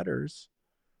in the letters.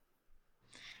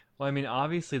 Well, I mean,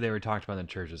 obviously they were talked about in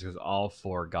the churches because all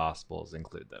 4 Gospels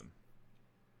include them,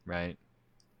 right?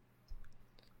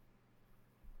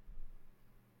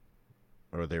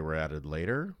 Or they were added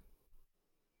later?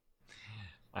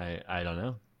 I don't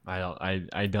know. I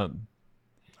don't.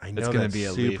 I know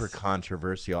that's super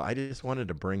controversial. I just wanted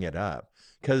to bring it up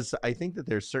because I think that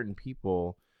there's certain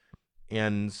people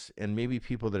and maybe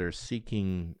people that are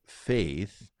seeking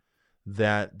faith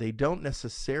that they don't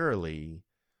necessarily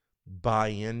buy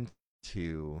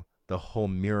into the whole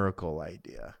miracle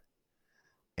idea.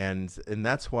 And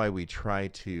that's why we try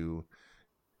to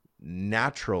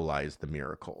naturalize the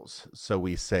miracles. So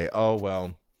we say, oh,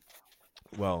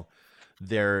 well,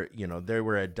 there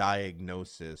were a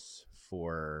diagnosis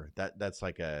for that. That's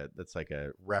like a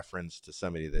reference to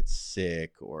somebody that's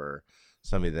sick or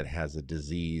somebody that has a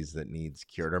disease that needs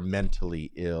cured or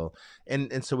mentally ill.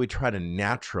 And so we try to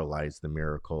naturalize the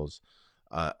miracles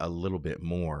a little bit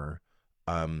more.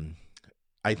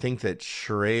 I think that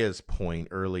Sharea's point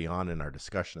early on in our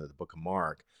discussion of the book of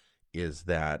Mark is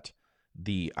that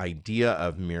the idea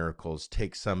of miracles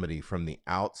takes somebody from the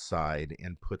outside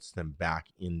and puts them back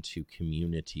into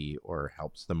community or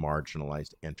helps the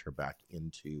marginalized enter back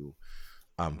into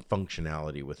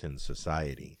functionality within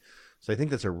society. So I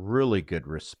think that's a really good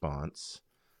response.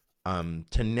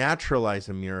 To naturalize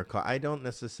a miracle, I don't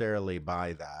necessarily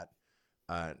buy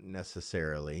that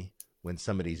necessarily when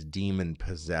somebody's demon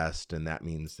possessed, and that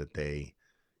means that they,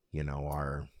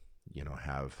 are,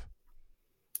 have,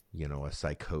 a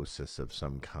psychosis of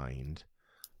some kind,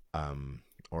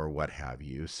 or what have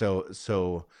you.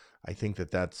 So I think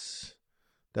that that's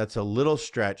a little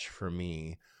stretch for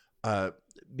me,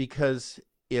 because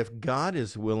if God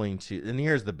is willing to, and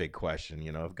here's the big question,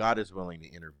 if God is willing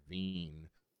to intervene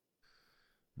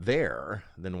there,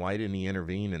 then why didn't he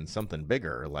intervene in something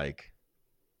bigger like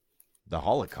the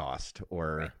Holocaust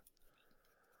or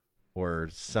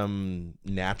some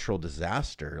natural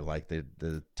disaster like the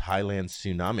Thailand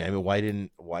tsunami? I mean,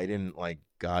 why didn't like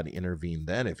God intervene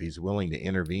then if he's willing to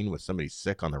intervene with somebody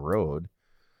sick on the road?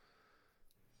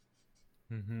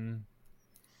 Mm-hmm.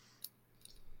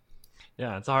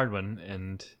 Yeah, it's a hard one,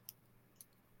 and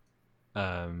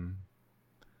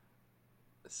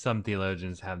some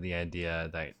theologians have the idea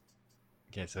that,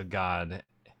 okay, so God,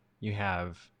 you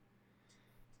have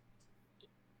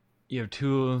you have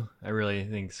two, I really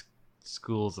think,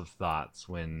 schools of thoughts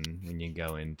when you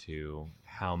go into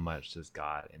how much does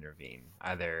God intervene.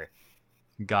 Either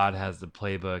God has the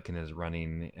playbook and is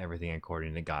running everything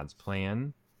according to God's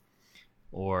plan,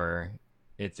 or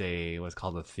it's what's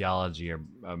called a theology or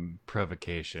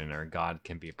provocation, or God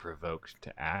can be provoked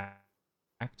to act.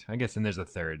 I guess, and there's a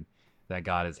third, that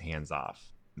God is hands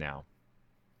off now.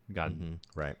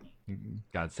 Right.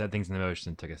 God set things in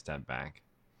motion and took a step back.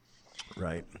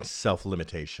 Right.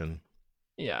 Self-limitation.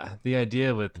 Yeah, the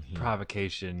idea with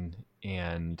provocation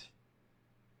and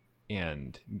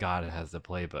God has the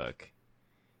playbook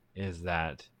is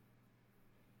that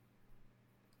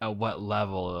at what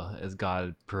level is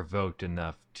God provoked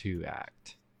enough to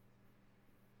act?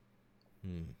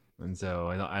 And so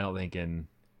I don't think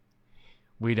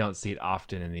we don't see it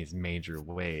often in these major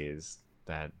ways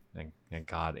that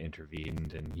God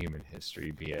intervened in human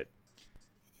history, be it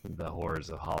the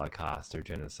horrors of Holocaust or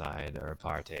genocide or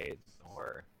apartheid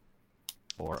or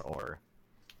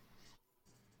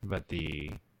but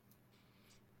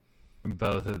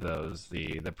both of those,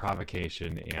 the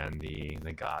provocation and the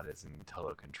God is in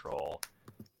total control,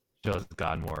 shows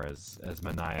God more as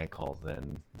maniacal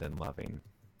than loving.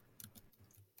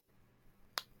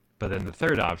 But then the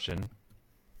third option,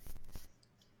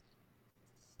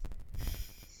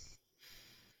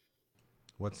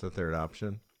 what's the third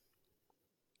option?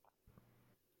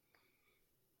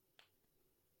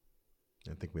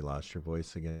 I think we lost your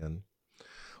voice again.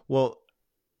 Well,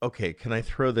 okay, can I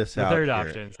throw this out? The third here?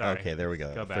 option, sorry. Okay, there we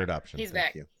go. Go back. Third option. He's Thank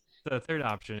back. you. The third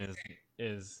option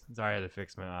is sorry, I had to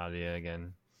fix my audio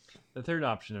again. The third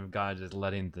option of God just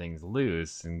letting things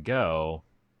loose and go,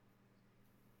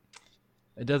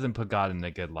 it doesn't put God in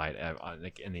a good light,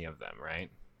 like any of them, right?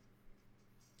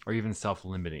 Or even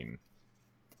self-limiting.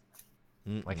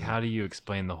 Like, how do you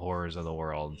explain the horrors of the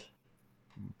world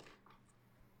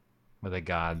with a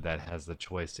God that has the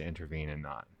choice to intervene and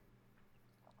not?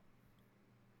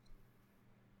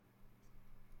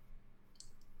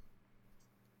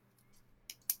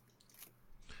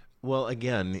 Well,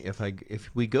 again,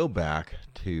 if we go back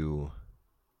to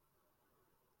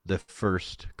the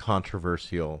first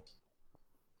controversial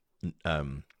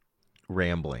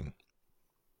rambling,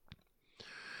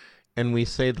 and we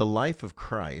say the life of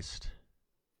Christ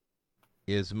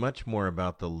is much more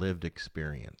about the lived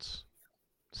experience.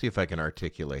 See if I can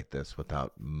articulate this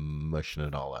without mushing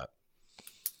it all up.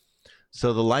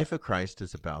 So the life of Christ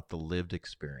is about the lived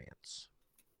experience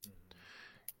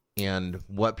and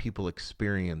what people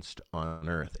experienced on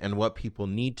earth and what people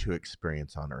need to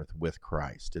experience on earth with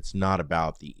Christ. It's not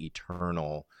about the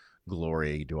eternal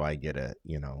glory. Do I get a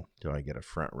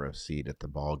front row seat at the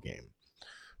ball game?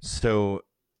 So,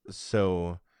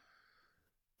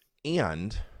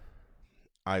 and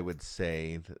I would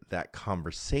say that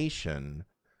conversation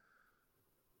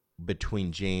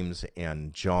between James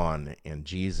and John and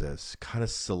Jesus kind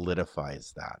of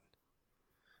solidifies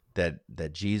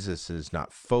that Jesus is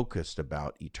not focused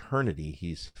about eternity.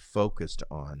 He's focused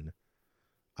on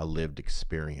a lived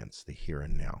experience, the here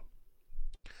and now.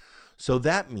 So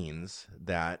that means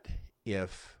that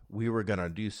if we were going to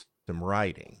do some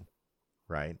writing,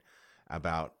 right,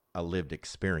 about a lived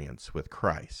experience with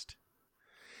Christ,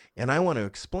 and I want to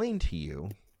explain to you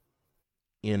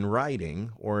in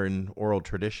writing or in oral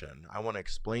tradition, I want to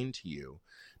explain to you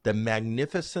the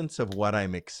magnificence of what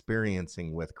I'm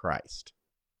experiencing with Christ.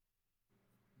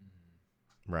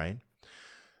 Right?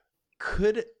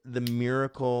 Could the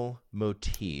miracle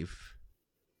motif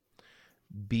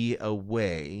be a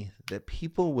way that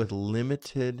people with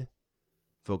limited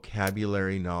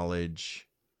vocabulary knowledge,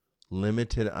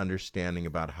 limited understanding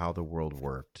about how the world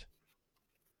worked,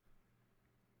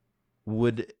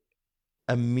 would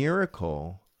a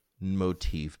miracle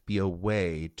motif be a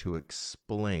way to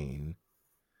explain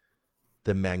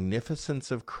the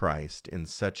magnificence of Christ in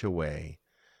such a way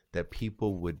that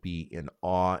people would be in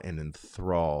awe and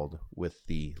enthralled with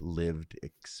the lived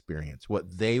experience?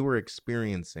 What they were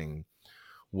experiencing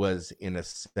was, in a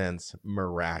sense,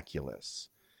 miraculous.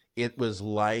 It was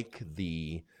like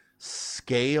the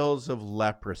scales of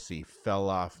leprosy fell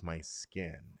off my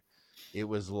skin. It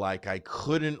was like I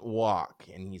couldn't walk,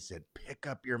 and he said, pick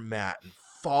up your mat and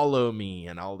follow me,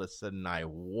 and all of a sudden I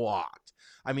walked.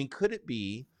 I mean, could it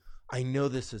be? I know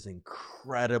this is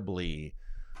incredibly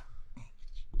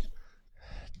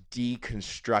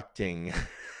deconstructing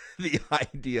the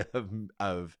idea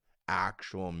of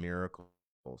actual miracles,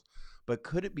 but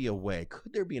could it be a way?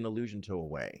 Could there be an allusion to a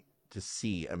way to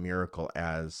see a miracle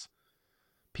as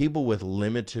people with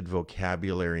limited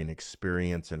vocabulary and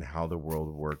experience in how the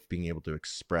world worked being able to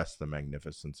express the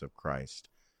magnificence of Christ,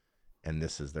 and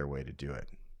this is their way to do it?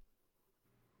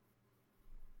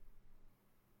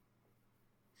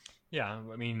 Yeah,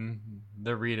 I mean,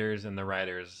 the readers and the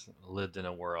writers lived in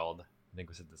a world, I think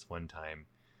we said this one time,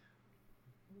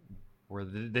 where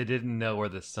they didn't know where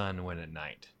the sun went at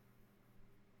night.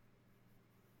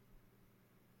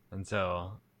 And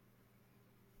so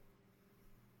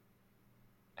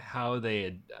how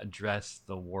they addressed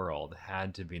the world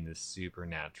had to be the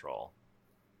supernatural,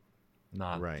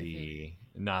 not Right.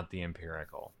 the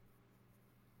empirical.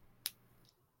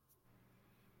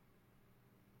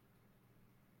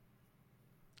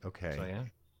 Okay. So yeah.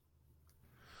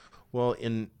 Well,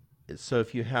 so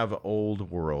if you have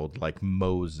old world like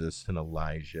Moses and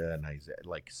Elijah and Isaiah,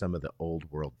 like some of the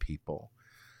old world people,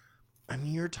 I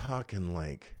mean, you're talking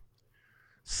like,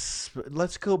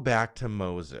 let's go back to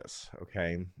Moses,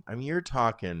 okay? I mean, you're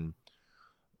talking,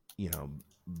 you know,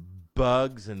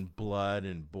 bugs and blood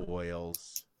and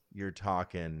boils. You're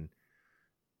talking,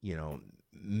 you know,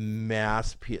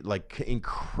 like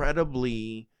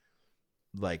incredibly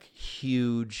like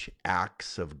huge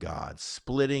acts of God,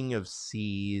 splitting of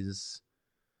seas.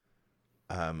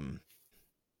 I mean,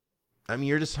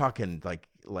 you're just talking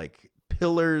like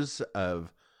pillars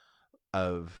of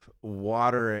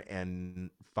water and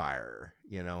fire.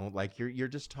 You know, like you're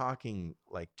just talking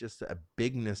like just a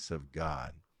bigness of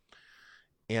God.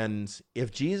 And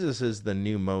if Jesus is the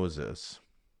new Moses,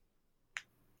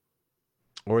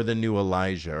 or the new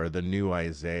Elijah, or the new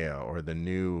Isaiah, or the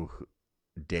new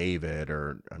David,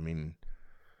 or I mean,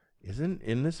 isn't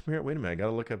in this mirror? Wait a minute, I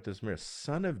gotta look up this mirror.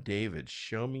 Son of David,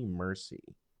 show me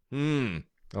mercy.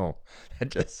 Oh, that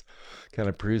just kind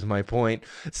of proves my point.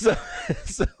 So,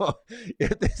 so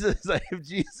if this is like if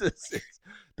Jesus is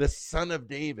the Son of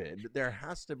David, there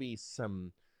has to be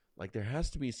some like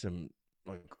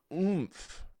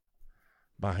oomph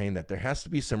behind that. There has to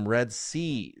be some Red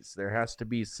Seas. There has to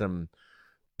be some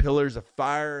pillars of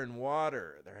fire and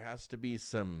water. There has to be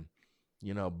some,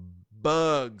 you know,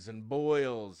 bugs and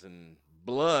boils and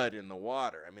blood in the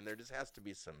water. I mean, there just has to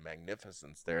be some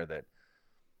magnificence there that,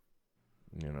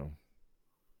 you know,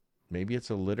 maybe it's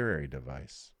a literary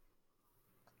device.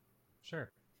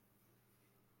 Sure.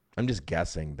 I'm just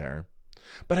guessing there.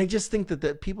 But I just think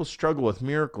that people struggle with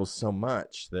miracles so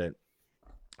much that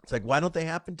it's like, why don't they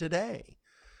happen today?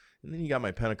 And then you got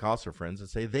my Pentecostal friends that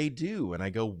say they do. And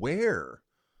I go, where?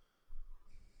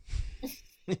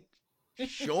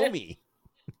 Show me.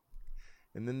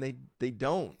 And then they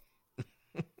don't.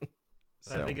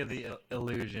 So I think of the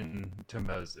allusion to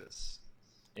Moses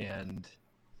and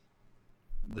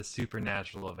the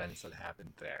supernatural events that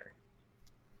happened there.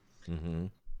 Mm-hmm.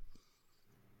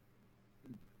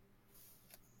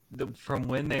 From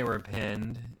when they were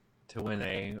penned to when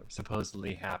they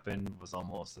supposedly happened was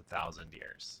almost 1,000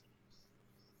 years.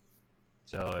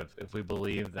 So if we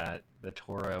believe that the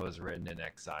Torah was written in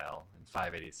exile in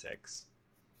 586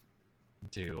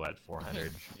 to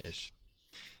 400-ish,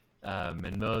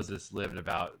 and Moses lived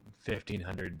about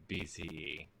 1500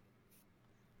 BCE,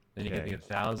 then you get the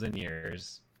 1,000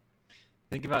 years.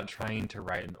 Think about trying to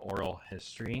write an oral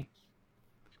history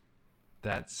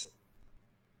that's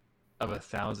of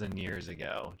 1,000 years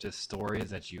ago, just stories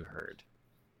that you heard.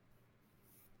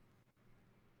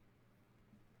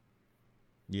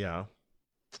 Yeah.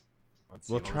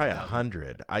 We'll try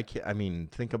 100. I mean,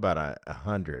 think about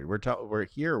 100. We're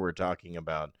talking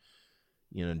about,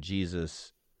 you know,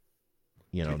 Jesus,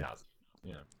 you know, 2,000.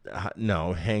 Yeah.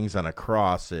 No, hangs on a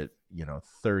cross at, you know,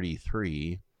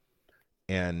 33,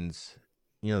 and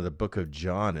you know the book of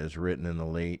John is written in the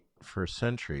late first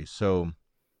century. So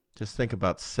just think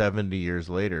about 70 years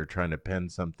later trying to pen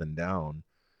something down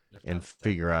and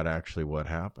figure out actually what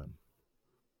happened.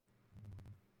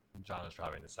 John is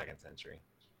probably in the 2nd century.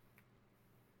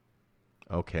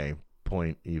 Okay,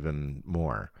 point even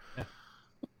more. Yeah.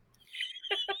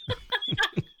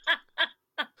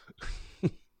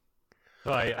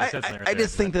 So I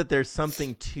just think that there's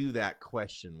something to that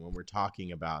question when we're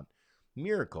talking about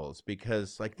miracles,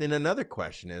 because like then another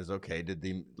question is, okay,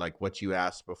 like what you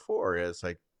asked before is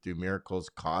like, do miracles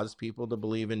cause people to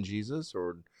believe in Jesus,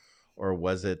 or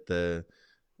was it the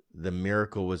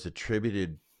miracle was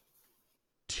attributed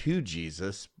to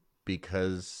Jesus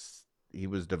because he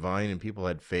was divine and people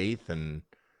had faith and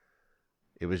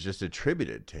it was just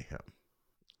attributed to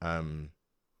him?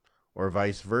 Or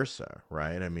vice versa,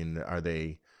 right? I mean, are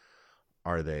they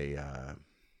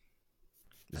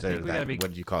is there that,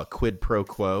 what do you call it, quid pro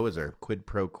quo? Is there quid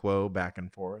pro quo back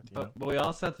and forth? But we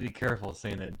also have to be careful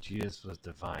saying that Jesus was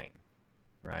divine,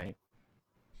 right?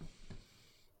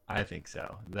 I think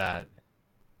so. That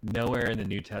nowhere in the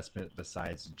New Testament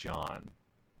besides John,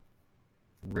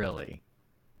 really,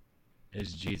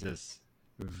 is Jesus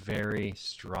very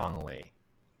strongly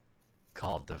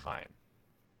called divine.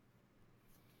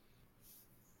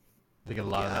 I think a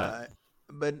lot of that. Yeah,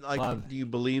 but A lot like, do you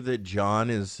believe that John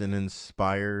is an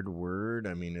inspired word?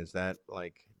 I mean, is that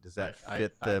like, does that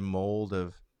fit I the mold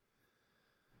of?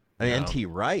 I mean, no. N.T.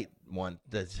 Wright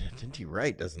N.T.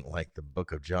 Wright doesn't like the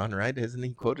Book of John, right? Isn't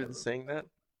he quoted as saying that?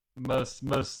 Most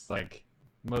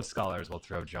scholars will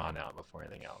throw John out before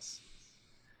anything else.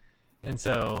 And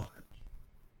so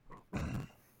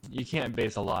you can't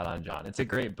base a lot on John. It's a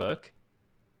great book.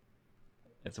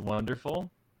 It's wonderful.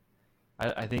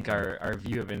 I think our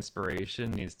view of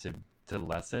inspiration needs to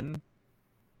lessen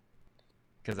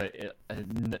because I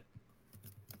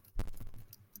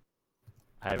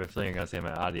have a feeling you're gonna say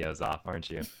my audio's off, aren't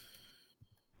you?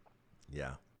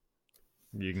 Yeah.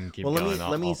 You can keep Well, going.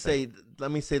 let me say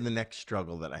the next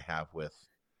struggle that I have with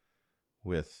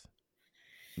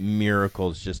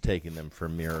miracles, just taking them for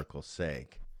miracle's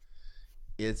sake.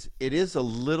 It is a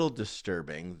little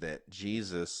disturbing that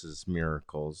Jesus's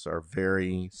miracles are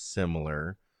very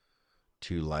similar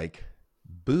to like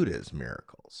Buddha's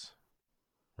miracles,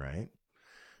 right?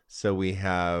 So we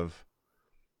have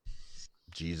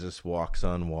Jesus walks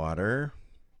on water,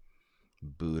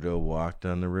 Buddha walked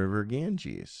on the river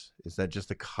Ganges. Is that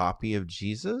just a copy of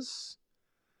Jesus?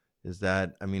 Is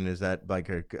that, I mean, is that like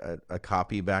a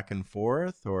copy back and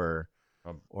forth, or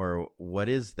what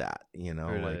is that? You know,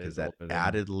 Buddha like, is is that older than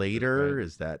added Jesus, later? right?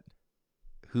 Is that,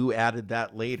 who added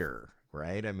that later?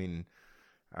 Right? I mean,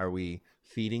 are we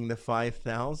feeding the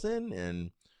 5,000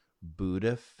 and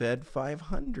Buddha fed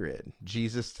 500?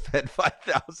 Jesus fed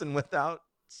 5,000 without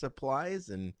supplies,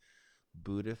 and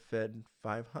Buddha fed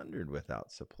 500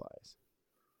 without supplies.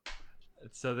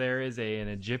 So there is an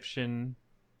Egyptian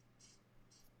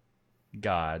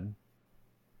god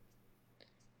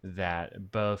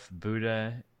that both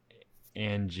Buddha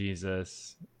and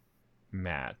Jesus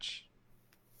match.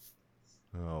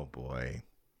 Oh boy.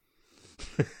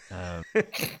 Um,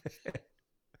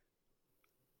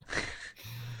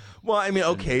 Well, I mean,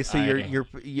 and okay, so I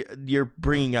you're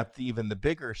bringing up even the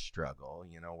bigger struggle,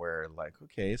 you know, where like,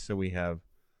 okay, so we have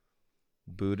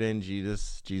Buddha and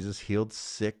Jesus. Jesus healed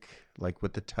sick like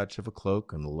with the touch of a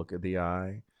cloak and the look of the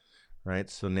eye, right?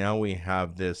 So now we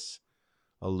have this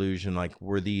illusion, like,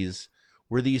 were these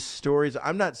stories?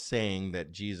 I'm not saying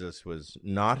that Jesus was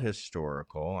not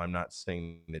historical. I'm not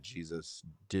saying that Jesus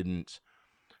didn't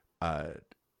uh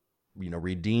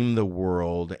redeem the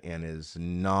world and is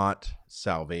not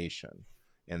salvation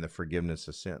and the forgiveness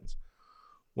of sins.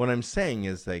 What I'm saying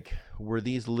is, like, were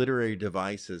these literary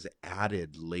devices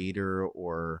added later,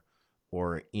 or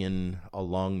in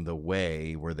along the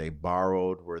way? Were they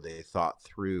borrowed? Were they thought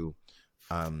through?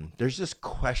 There's just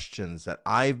questions that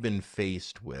I've been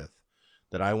faced with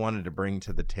that I wanted to bring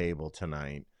to the table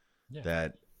tonight, yeah.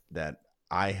 that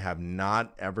I have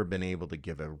not ever been able to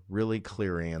give a really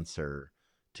clear answer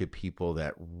to people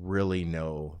that really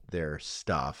know their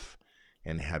stuff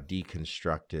and have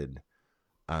deconstructed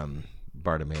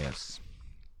Bartimaeus.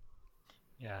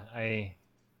 Yeah, I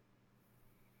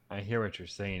hear what you're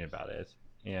saying about it,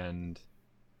 and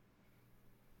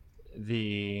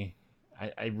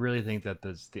I really think that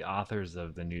the authors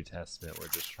of the New Testament were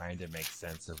just trying to make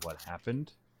sense of what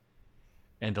happened,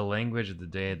 and the language of the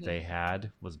day that they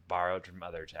had was borrowed from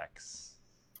other texts.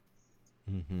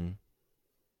 Mm-hmm.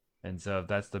 And so if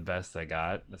that's the best they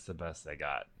got, that's the best they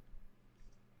got.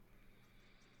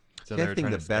 So See, I they were think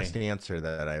trying the to best say, answer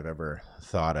that I've ever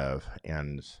thought of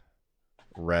and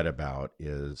read about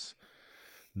is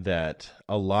that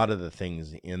a lot of the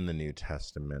things in the New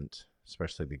Testament,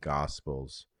 especially the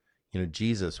Gospels,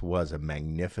 Jesus was a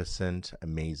magnificent,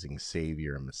 amazing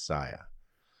Savior and Messiah,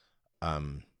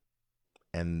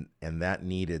 and that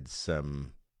needed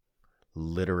some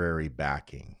literary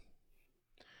backing.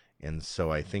 And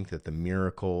so I think that the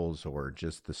miracles, or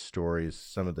just the stories,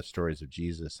 some of the stories of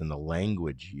Jesus and the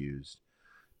language used,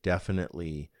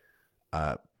 definitely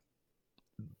uh,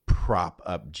 prop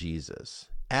up Jesus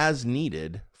as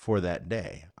needed for that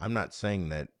day. I'm not saying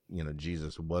that,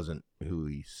 Jesus wasn't who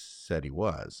he said he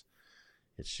was.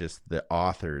 It's just the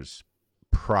authors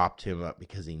propped him up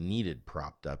because he needed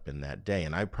propped up in that day.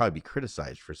 And I'd probably be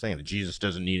criticized for saying that Jesus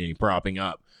doesn't need any propping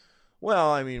up.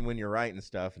 Well, I mean, when you're writing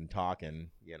stuff and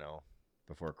talking,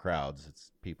 before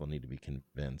crowds, people need to be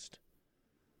convinced.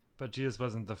 but Jesus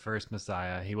wasn't the first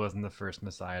Messiah. He wasn't the first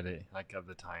Messiah of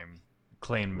the time,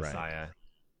 claimed Right. Messiah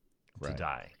to Right.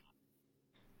 die.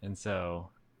 And so,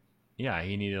 yeah,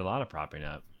 he needed a lot of propping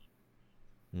up.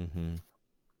 Mm-hmm.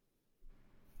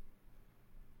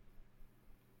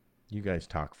 You guys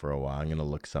talk for a while. I'm going to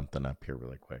look something up here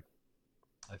really quick.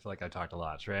 I feel like I talked a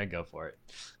lot. Should I go for it?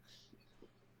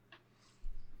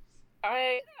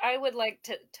 I would like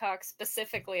to talk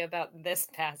specifically about this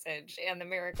passage and the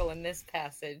miracle in this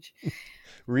passage.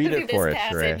 Read it for us,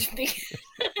 Passage Sheree.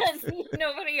 because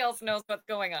nobody else knows what's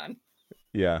going on.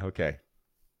 Yeah, okay.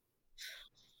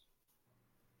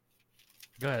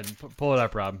 Go ahead, pull it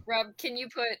up, Rob. Rob, can you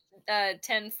put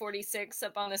 1046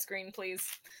 up on the screen, please?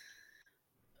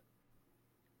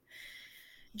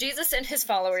 Jesus and his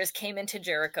followers came into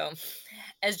Jericho.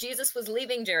 As Jesus was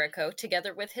leaving Jericho,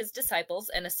 together with his disciples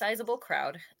and a sizable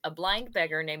crowd, a blind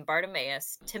beggar named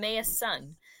Bartimaeus, Timaeus'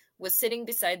 son, was sitting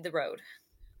beside the road.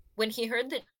 When he heard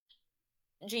that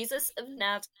Jesus of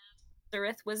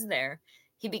Nazareth was there,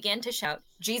 he began to shout,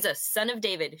 "Jesus, son of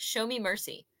David, show me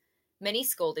mercy." Many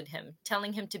scolded him,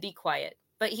 telling him to be quiet,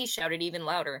 but he shouted even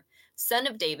louder, "Son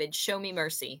of David, show me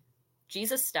mercy."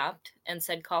 Jesus stopped and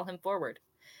said, "Call him forward."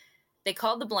 They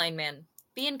called the blind man.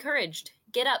 "Be encouraged.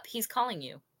 Get up, he's calling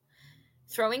you."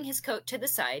 Throwing his coat to the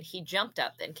side, he jumped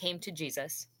up and came to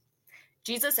Jesus.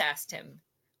 Jesus asked him,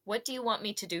 "What do you want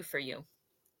me to do for you?"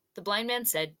 The blind man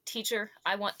said, "Teacher,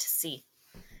 I want to see."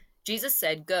 Jesus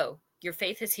said, "Go, your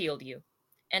faith has healed you."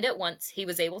 And at once he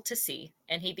was able to see,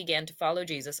 and he began to follow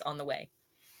Jesus on the way.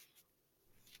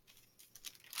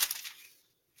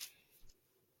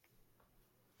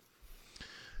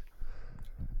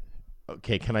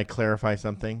 Okay, can I clarify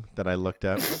something that I looked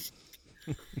up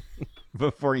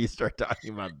before you start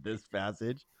talking about this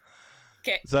passage?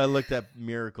 Okay. So I looked up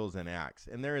miracles in Acts,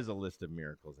 and there is a list of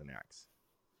miracles in Acts.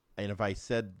 And if I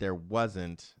said there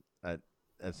wasn't,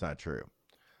 that's not true.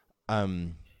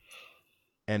 And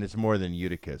it's more than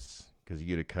Eutychus, because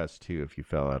Eutychus too, if you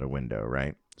fell out a window,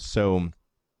 right? So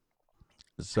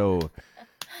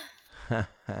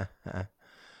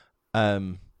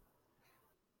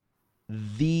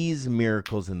these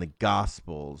miracles in the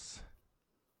Gospels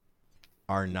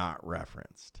are not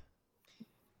referenced.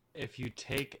 If you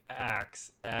take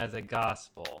Acts as a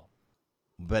gospel,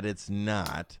 but it's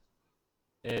not.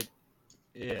 It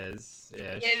is.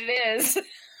 It is.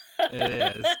 It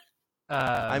is.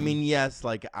 I mean, yes,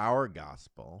 like our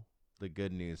gospel, the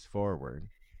good news forward,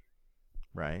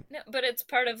 right? No, but it's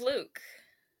part of Luke.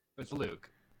 It's Luke.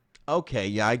 Okay,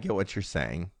 yeah, I get what you're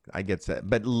saying. I get that.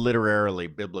 But literarily,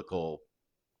 biblical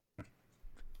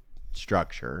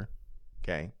structure,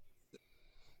 okay?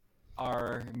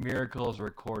 Are miracles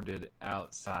recorded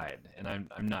outside? And I'm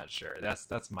not sure.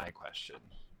 That's my question.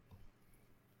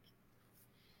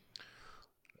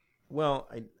 Well,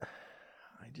 I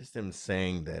just am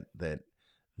saying that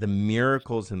the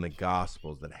miracles in the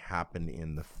Gospels that happened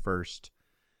in the first,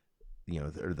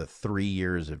 or the 3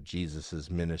 years of Jesus's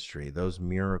ministry, those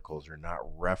miracles are not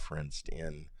referenced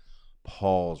in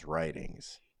Paul's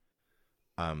writings.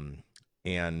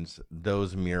 And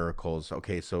those miracles,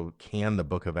 okay, so can the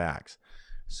book of Acts.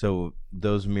 So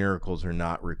those miracles are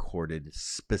not recorded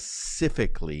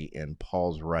specifically in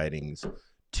Paul's writings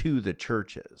to the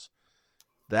churches.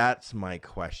 That's my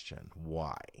question.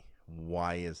 Why?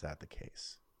 Why is that the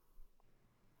case?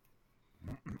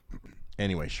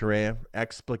 Anyway, Sharia,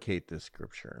 explicate this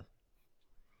scripture.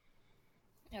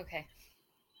 Okay.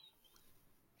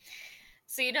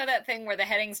 So you know that thing where the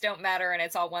headings don't matter and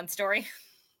it's all one story?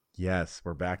 Yes,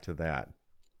 we're back to that.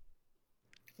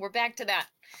 We're back to that.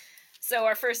 So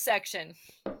our first section,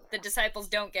 the disciples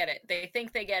don't get it. They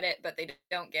think they get it, but they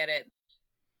don't get it.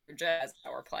 Just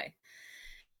our play.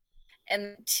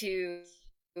 And to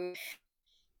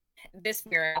this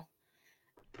miracle,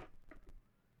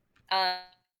 I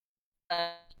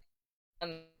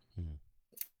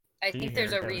think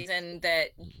there's a reason that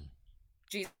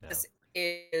Jesus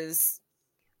is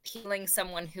healing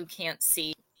someone who can't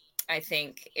see. I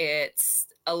think it's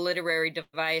a literary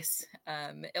device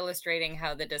illustrating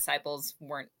how the disciples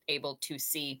weren't able to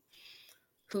see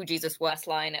who Jesus was.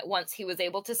 Line at once he was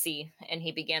able to see, and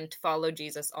he began to follow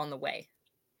Jesus on the way.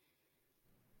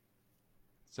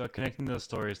 So connecting those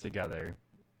stories together,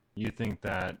 you think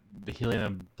that the healing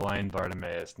of blind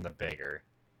Bartimaeus and the beggar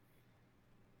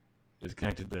is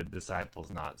connected to the disciples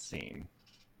not seeing.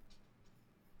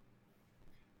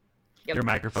 Yep. Your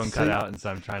microphone cut out, and so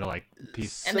I'm trying to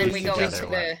piece. And then we go into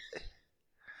the.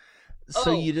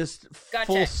 So you just gotcha.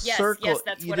 full circle. Yes,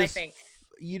 that's what I think.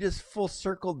 You just full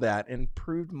circled that and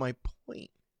proved my point.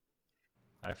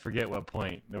 I forget what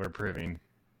point that we're proving.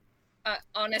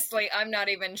 Honestly, I'm not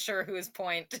even sure whose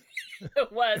point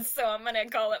it was, so I'm going to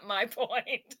call it my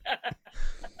point.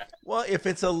 Well, if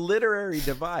it's a literary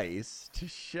device to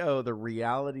show the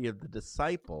reality of the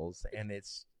disciples, and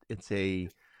it's a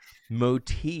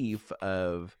motif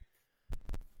of,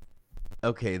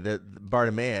 okay, the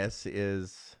Bartimaeus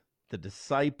is the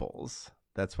disciples.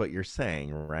 That's what you're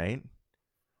saying, right?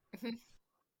 Mm-hmm.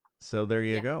 So there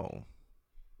you go.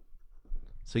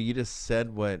 So you just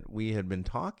said what we had been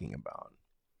talking about,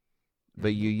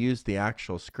 but you used the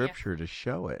actual scripture to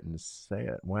show it and say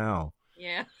it. Wow.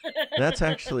 Yeah. That's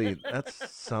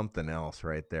something else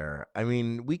right there. I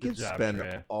mean, we could job, spend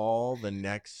Shreya. all the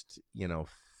next,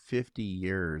 50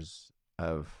 years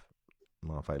of,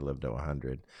 well, if I lived to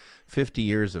 100, 50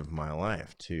 years of my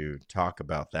life to talk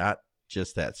about that,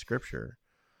 just that scripture.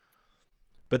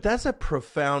 But that's a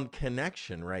profound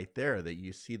connection right there, that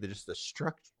you see just the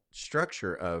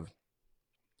structure of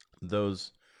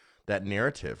that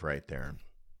narrative right there.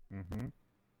 Mm-hmm.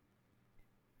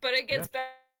 But it gets better.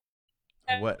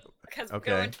 What? Because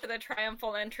Okay. we're going to the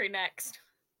triumphal entry next.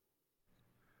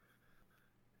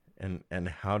 And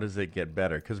how does it get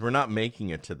better? Because we're not making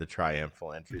it to the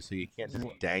triumphal entry, so you can't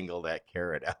just dangle that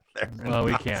carrot out there. Well,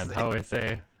 we can. How we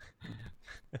say?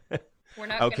 We're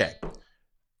not Okay. going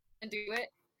to do it.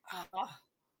 Oh,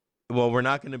 Well, we're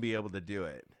not going to be able to do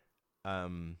it.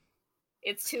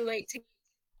 it's too late to.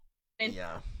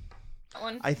 Yeah. That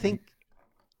one. I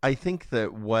think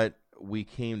that what we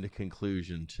came to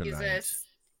conclusion tonight. Jesus.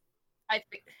 I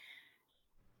think.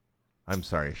 I'm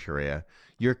sorry, Shreya.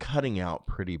 You're cutting out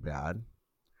pretty bad.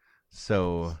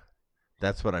 So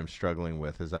that's what I'm struggling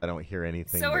with, is I don't hear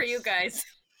anything. So are you guys.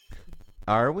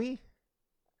 Are we?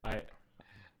 I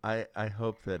I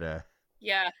hope that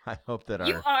Yeah. I hope that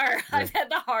You are. I've had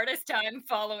the hardest time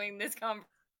following this conversation.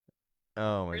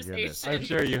 Oh my goodness. I'm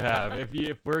sure you have.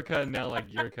 If we're cutting out like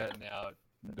you're cutting out,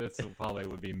 this probably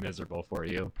would be miserable for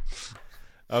you.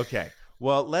 Okay.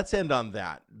 Well, let's end on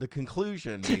that. The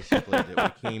conclusion, basically,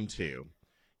 that we came to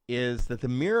is that the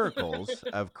miracles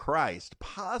of Christ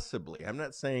possibly, I'm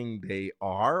not saying they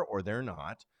are or they're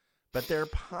not, but they're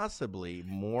possibly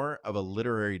more of a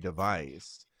literary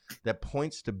device that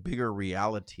points to bigger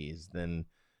realities than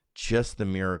just the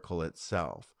miracle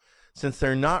itself. Since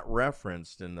they're not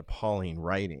referenced in the Pauline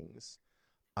writings,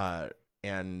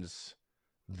 and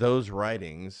those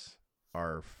writings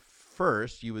are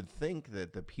first, you would think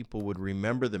that the people would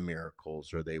remember the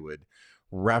miracles, or they would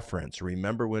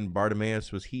remember when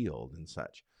Bartimaeus was healed and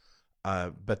such,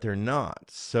 but they're not.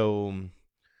 So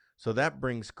that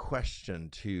brings question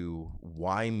to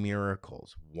why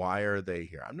miracles? Why are they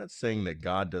here? I'm not saying that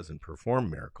God doesn't perform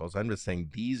miracles. I'm just saying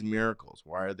these miracles,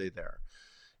 why are they there?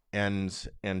 And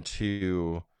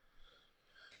to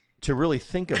really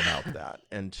think about that,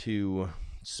 and to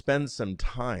spend some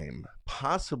time,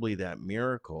 possibly that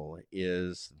miracle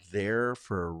is there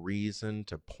for a reason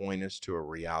to point us to a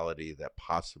reality that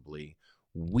possibly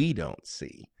we don't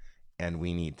see, and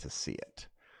we need to see it.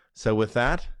 So with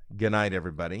that, good night,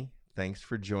 everybody. Thanks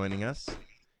for joining us.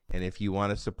 And if you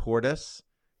want to support us,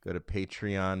 go to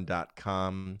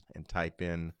patreon.com and type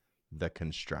in The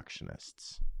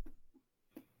Constructionists.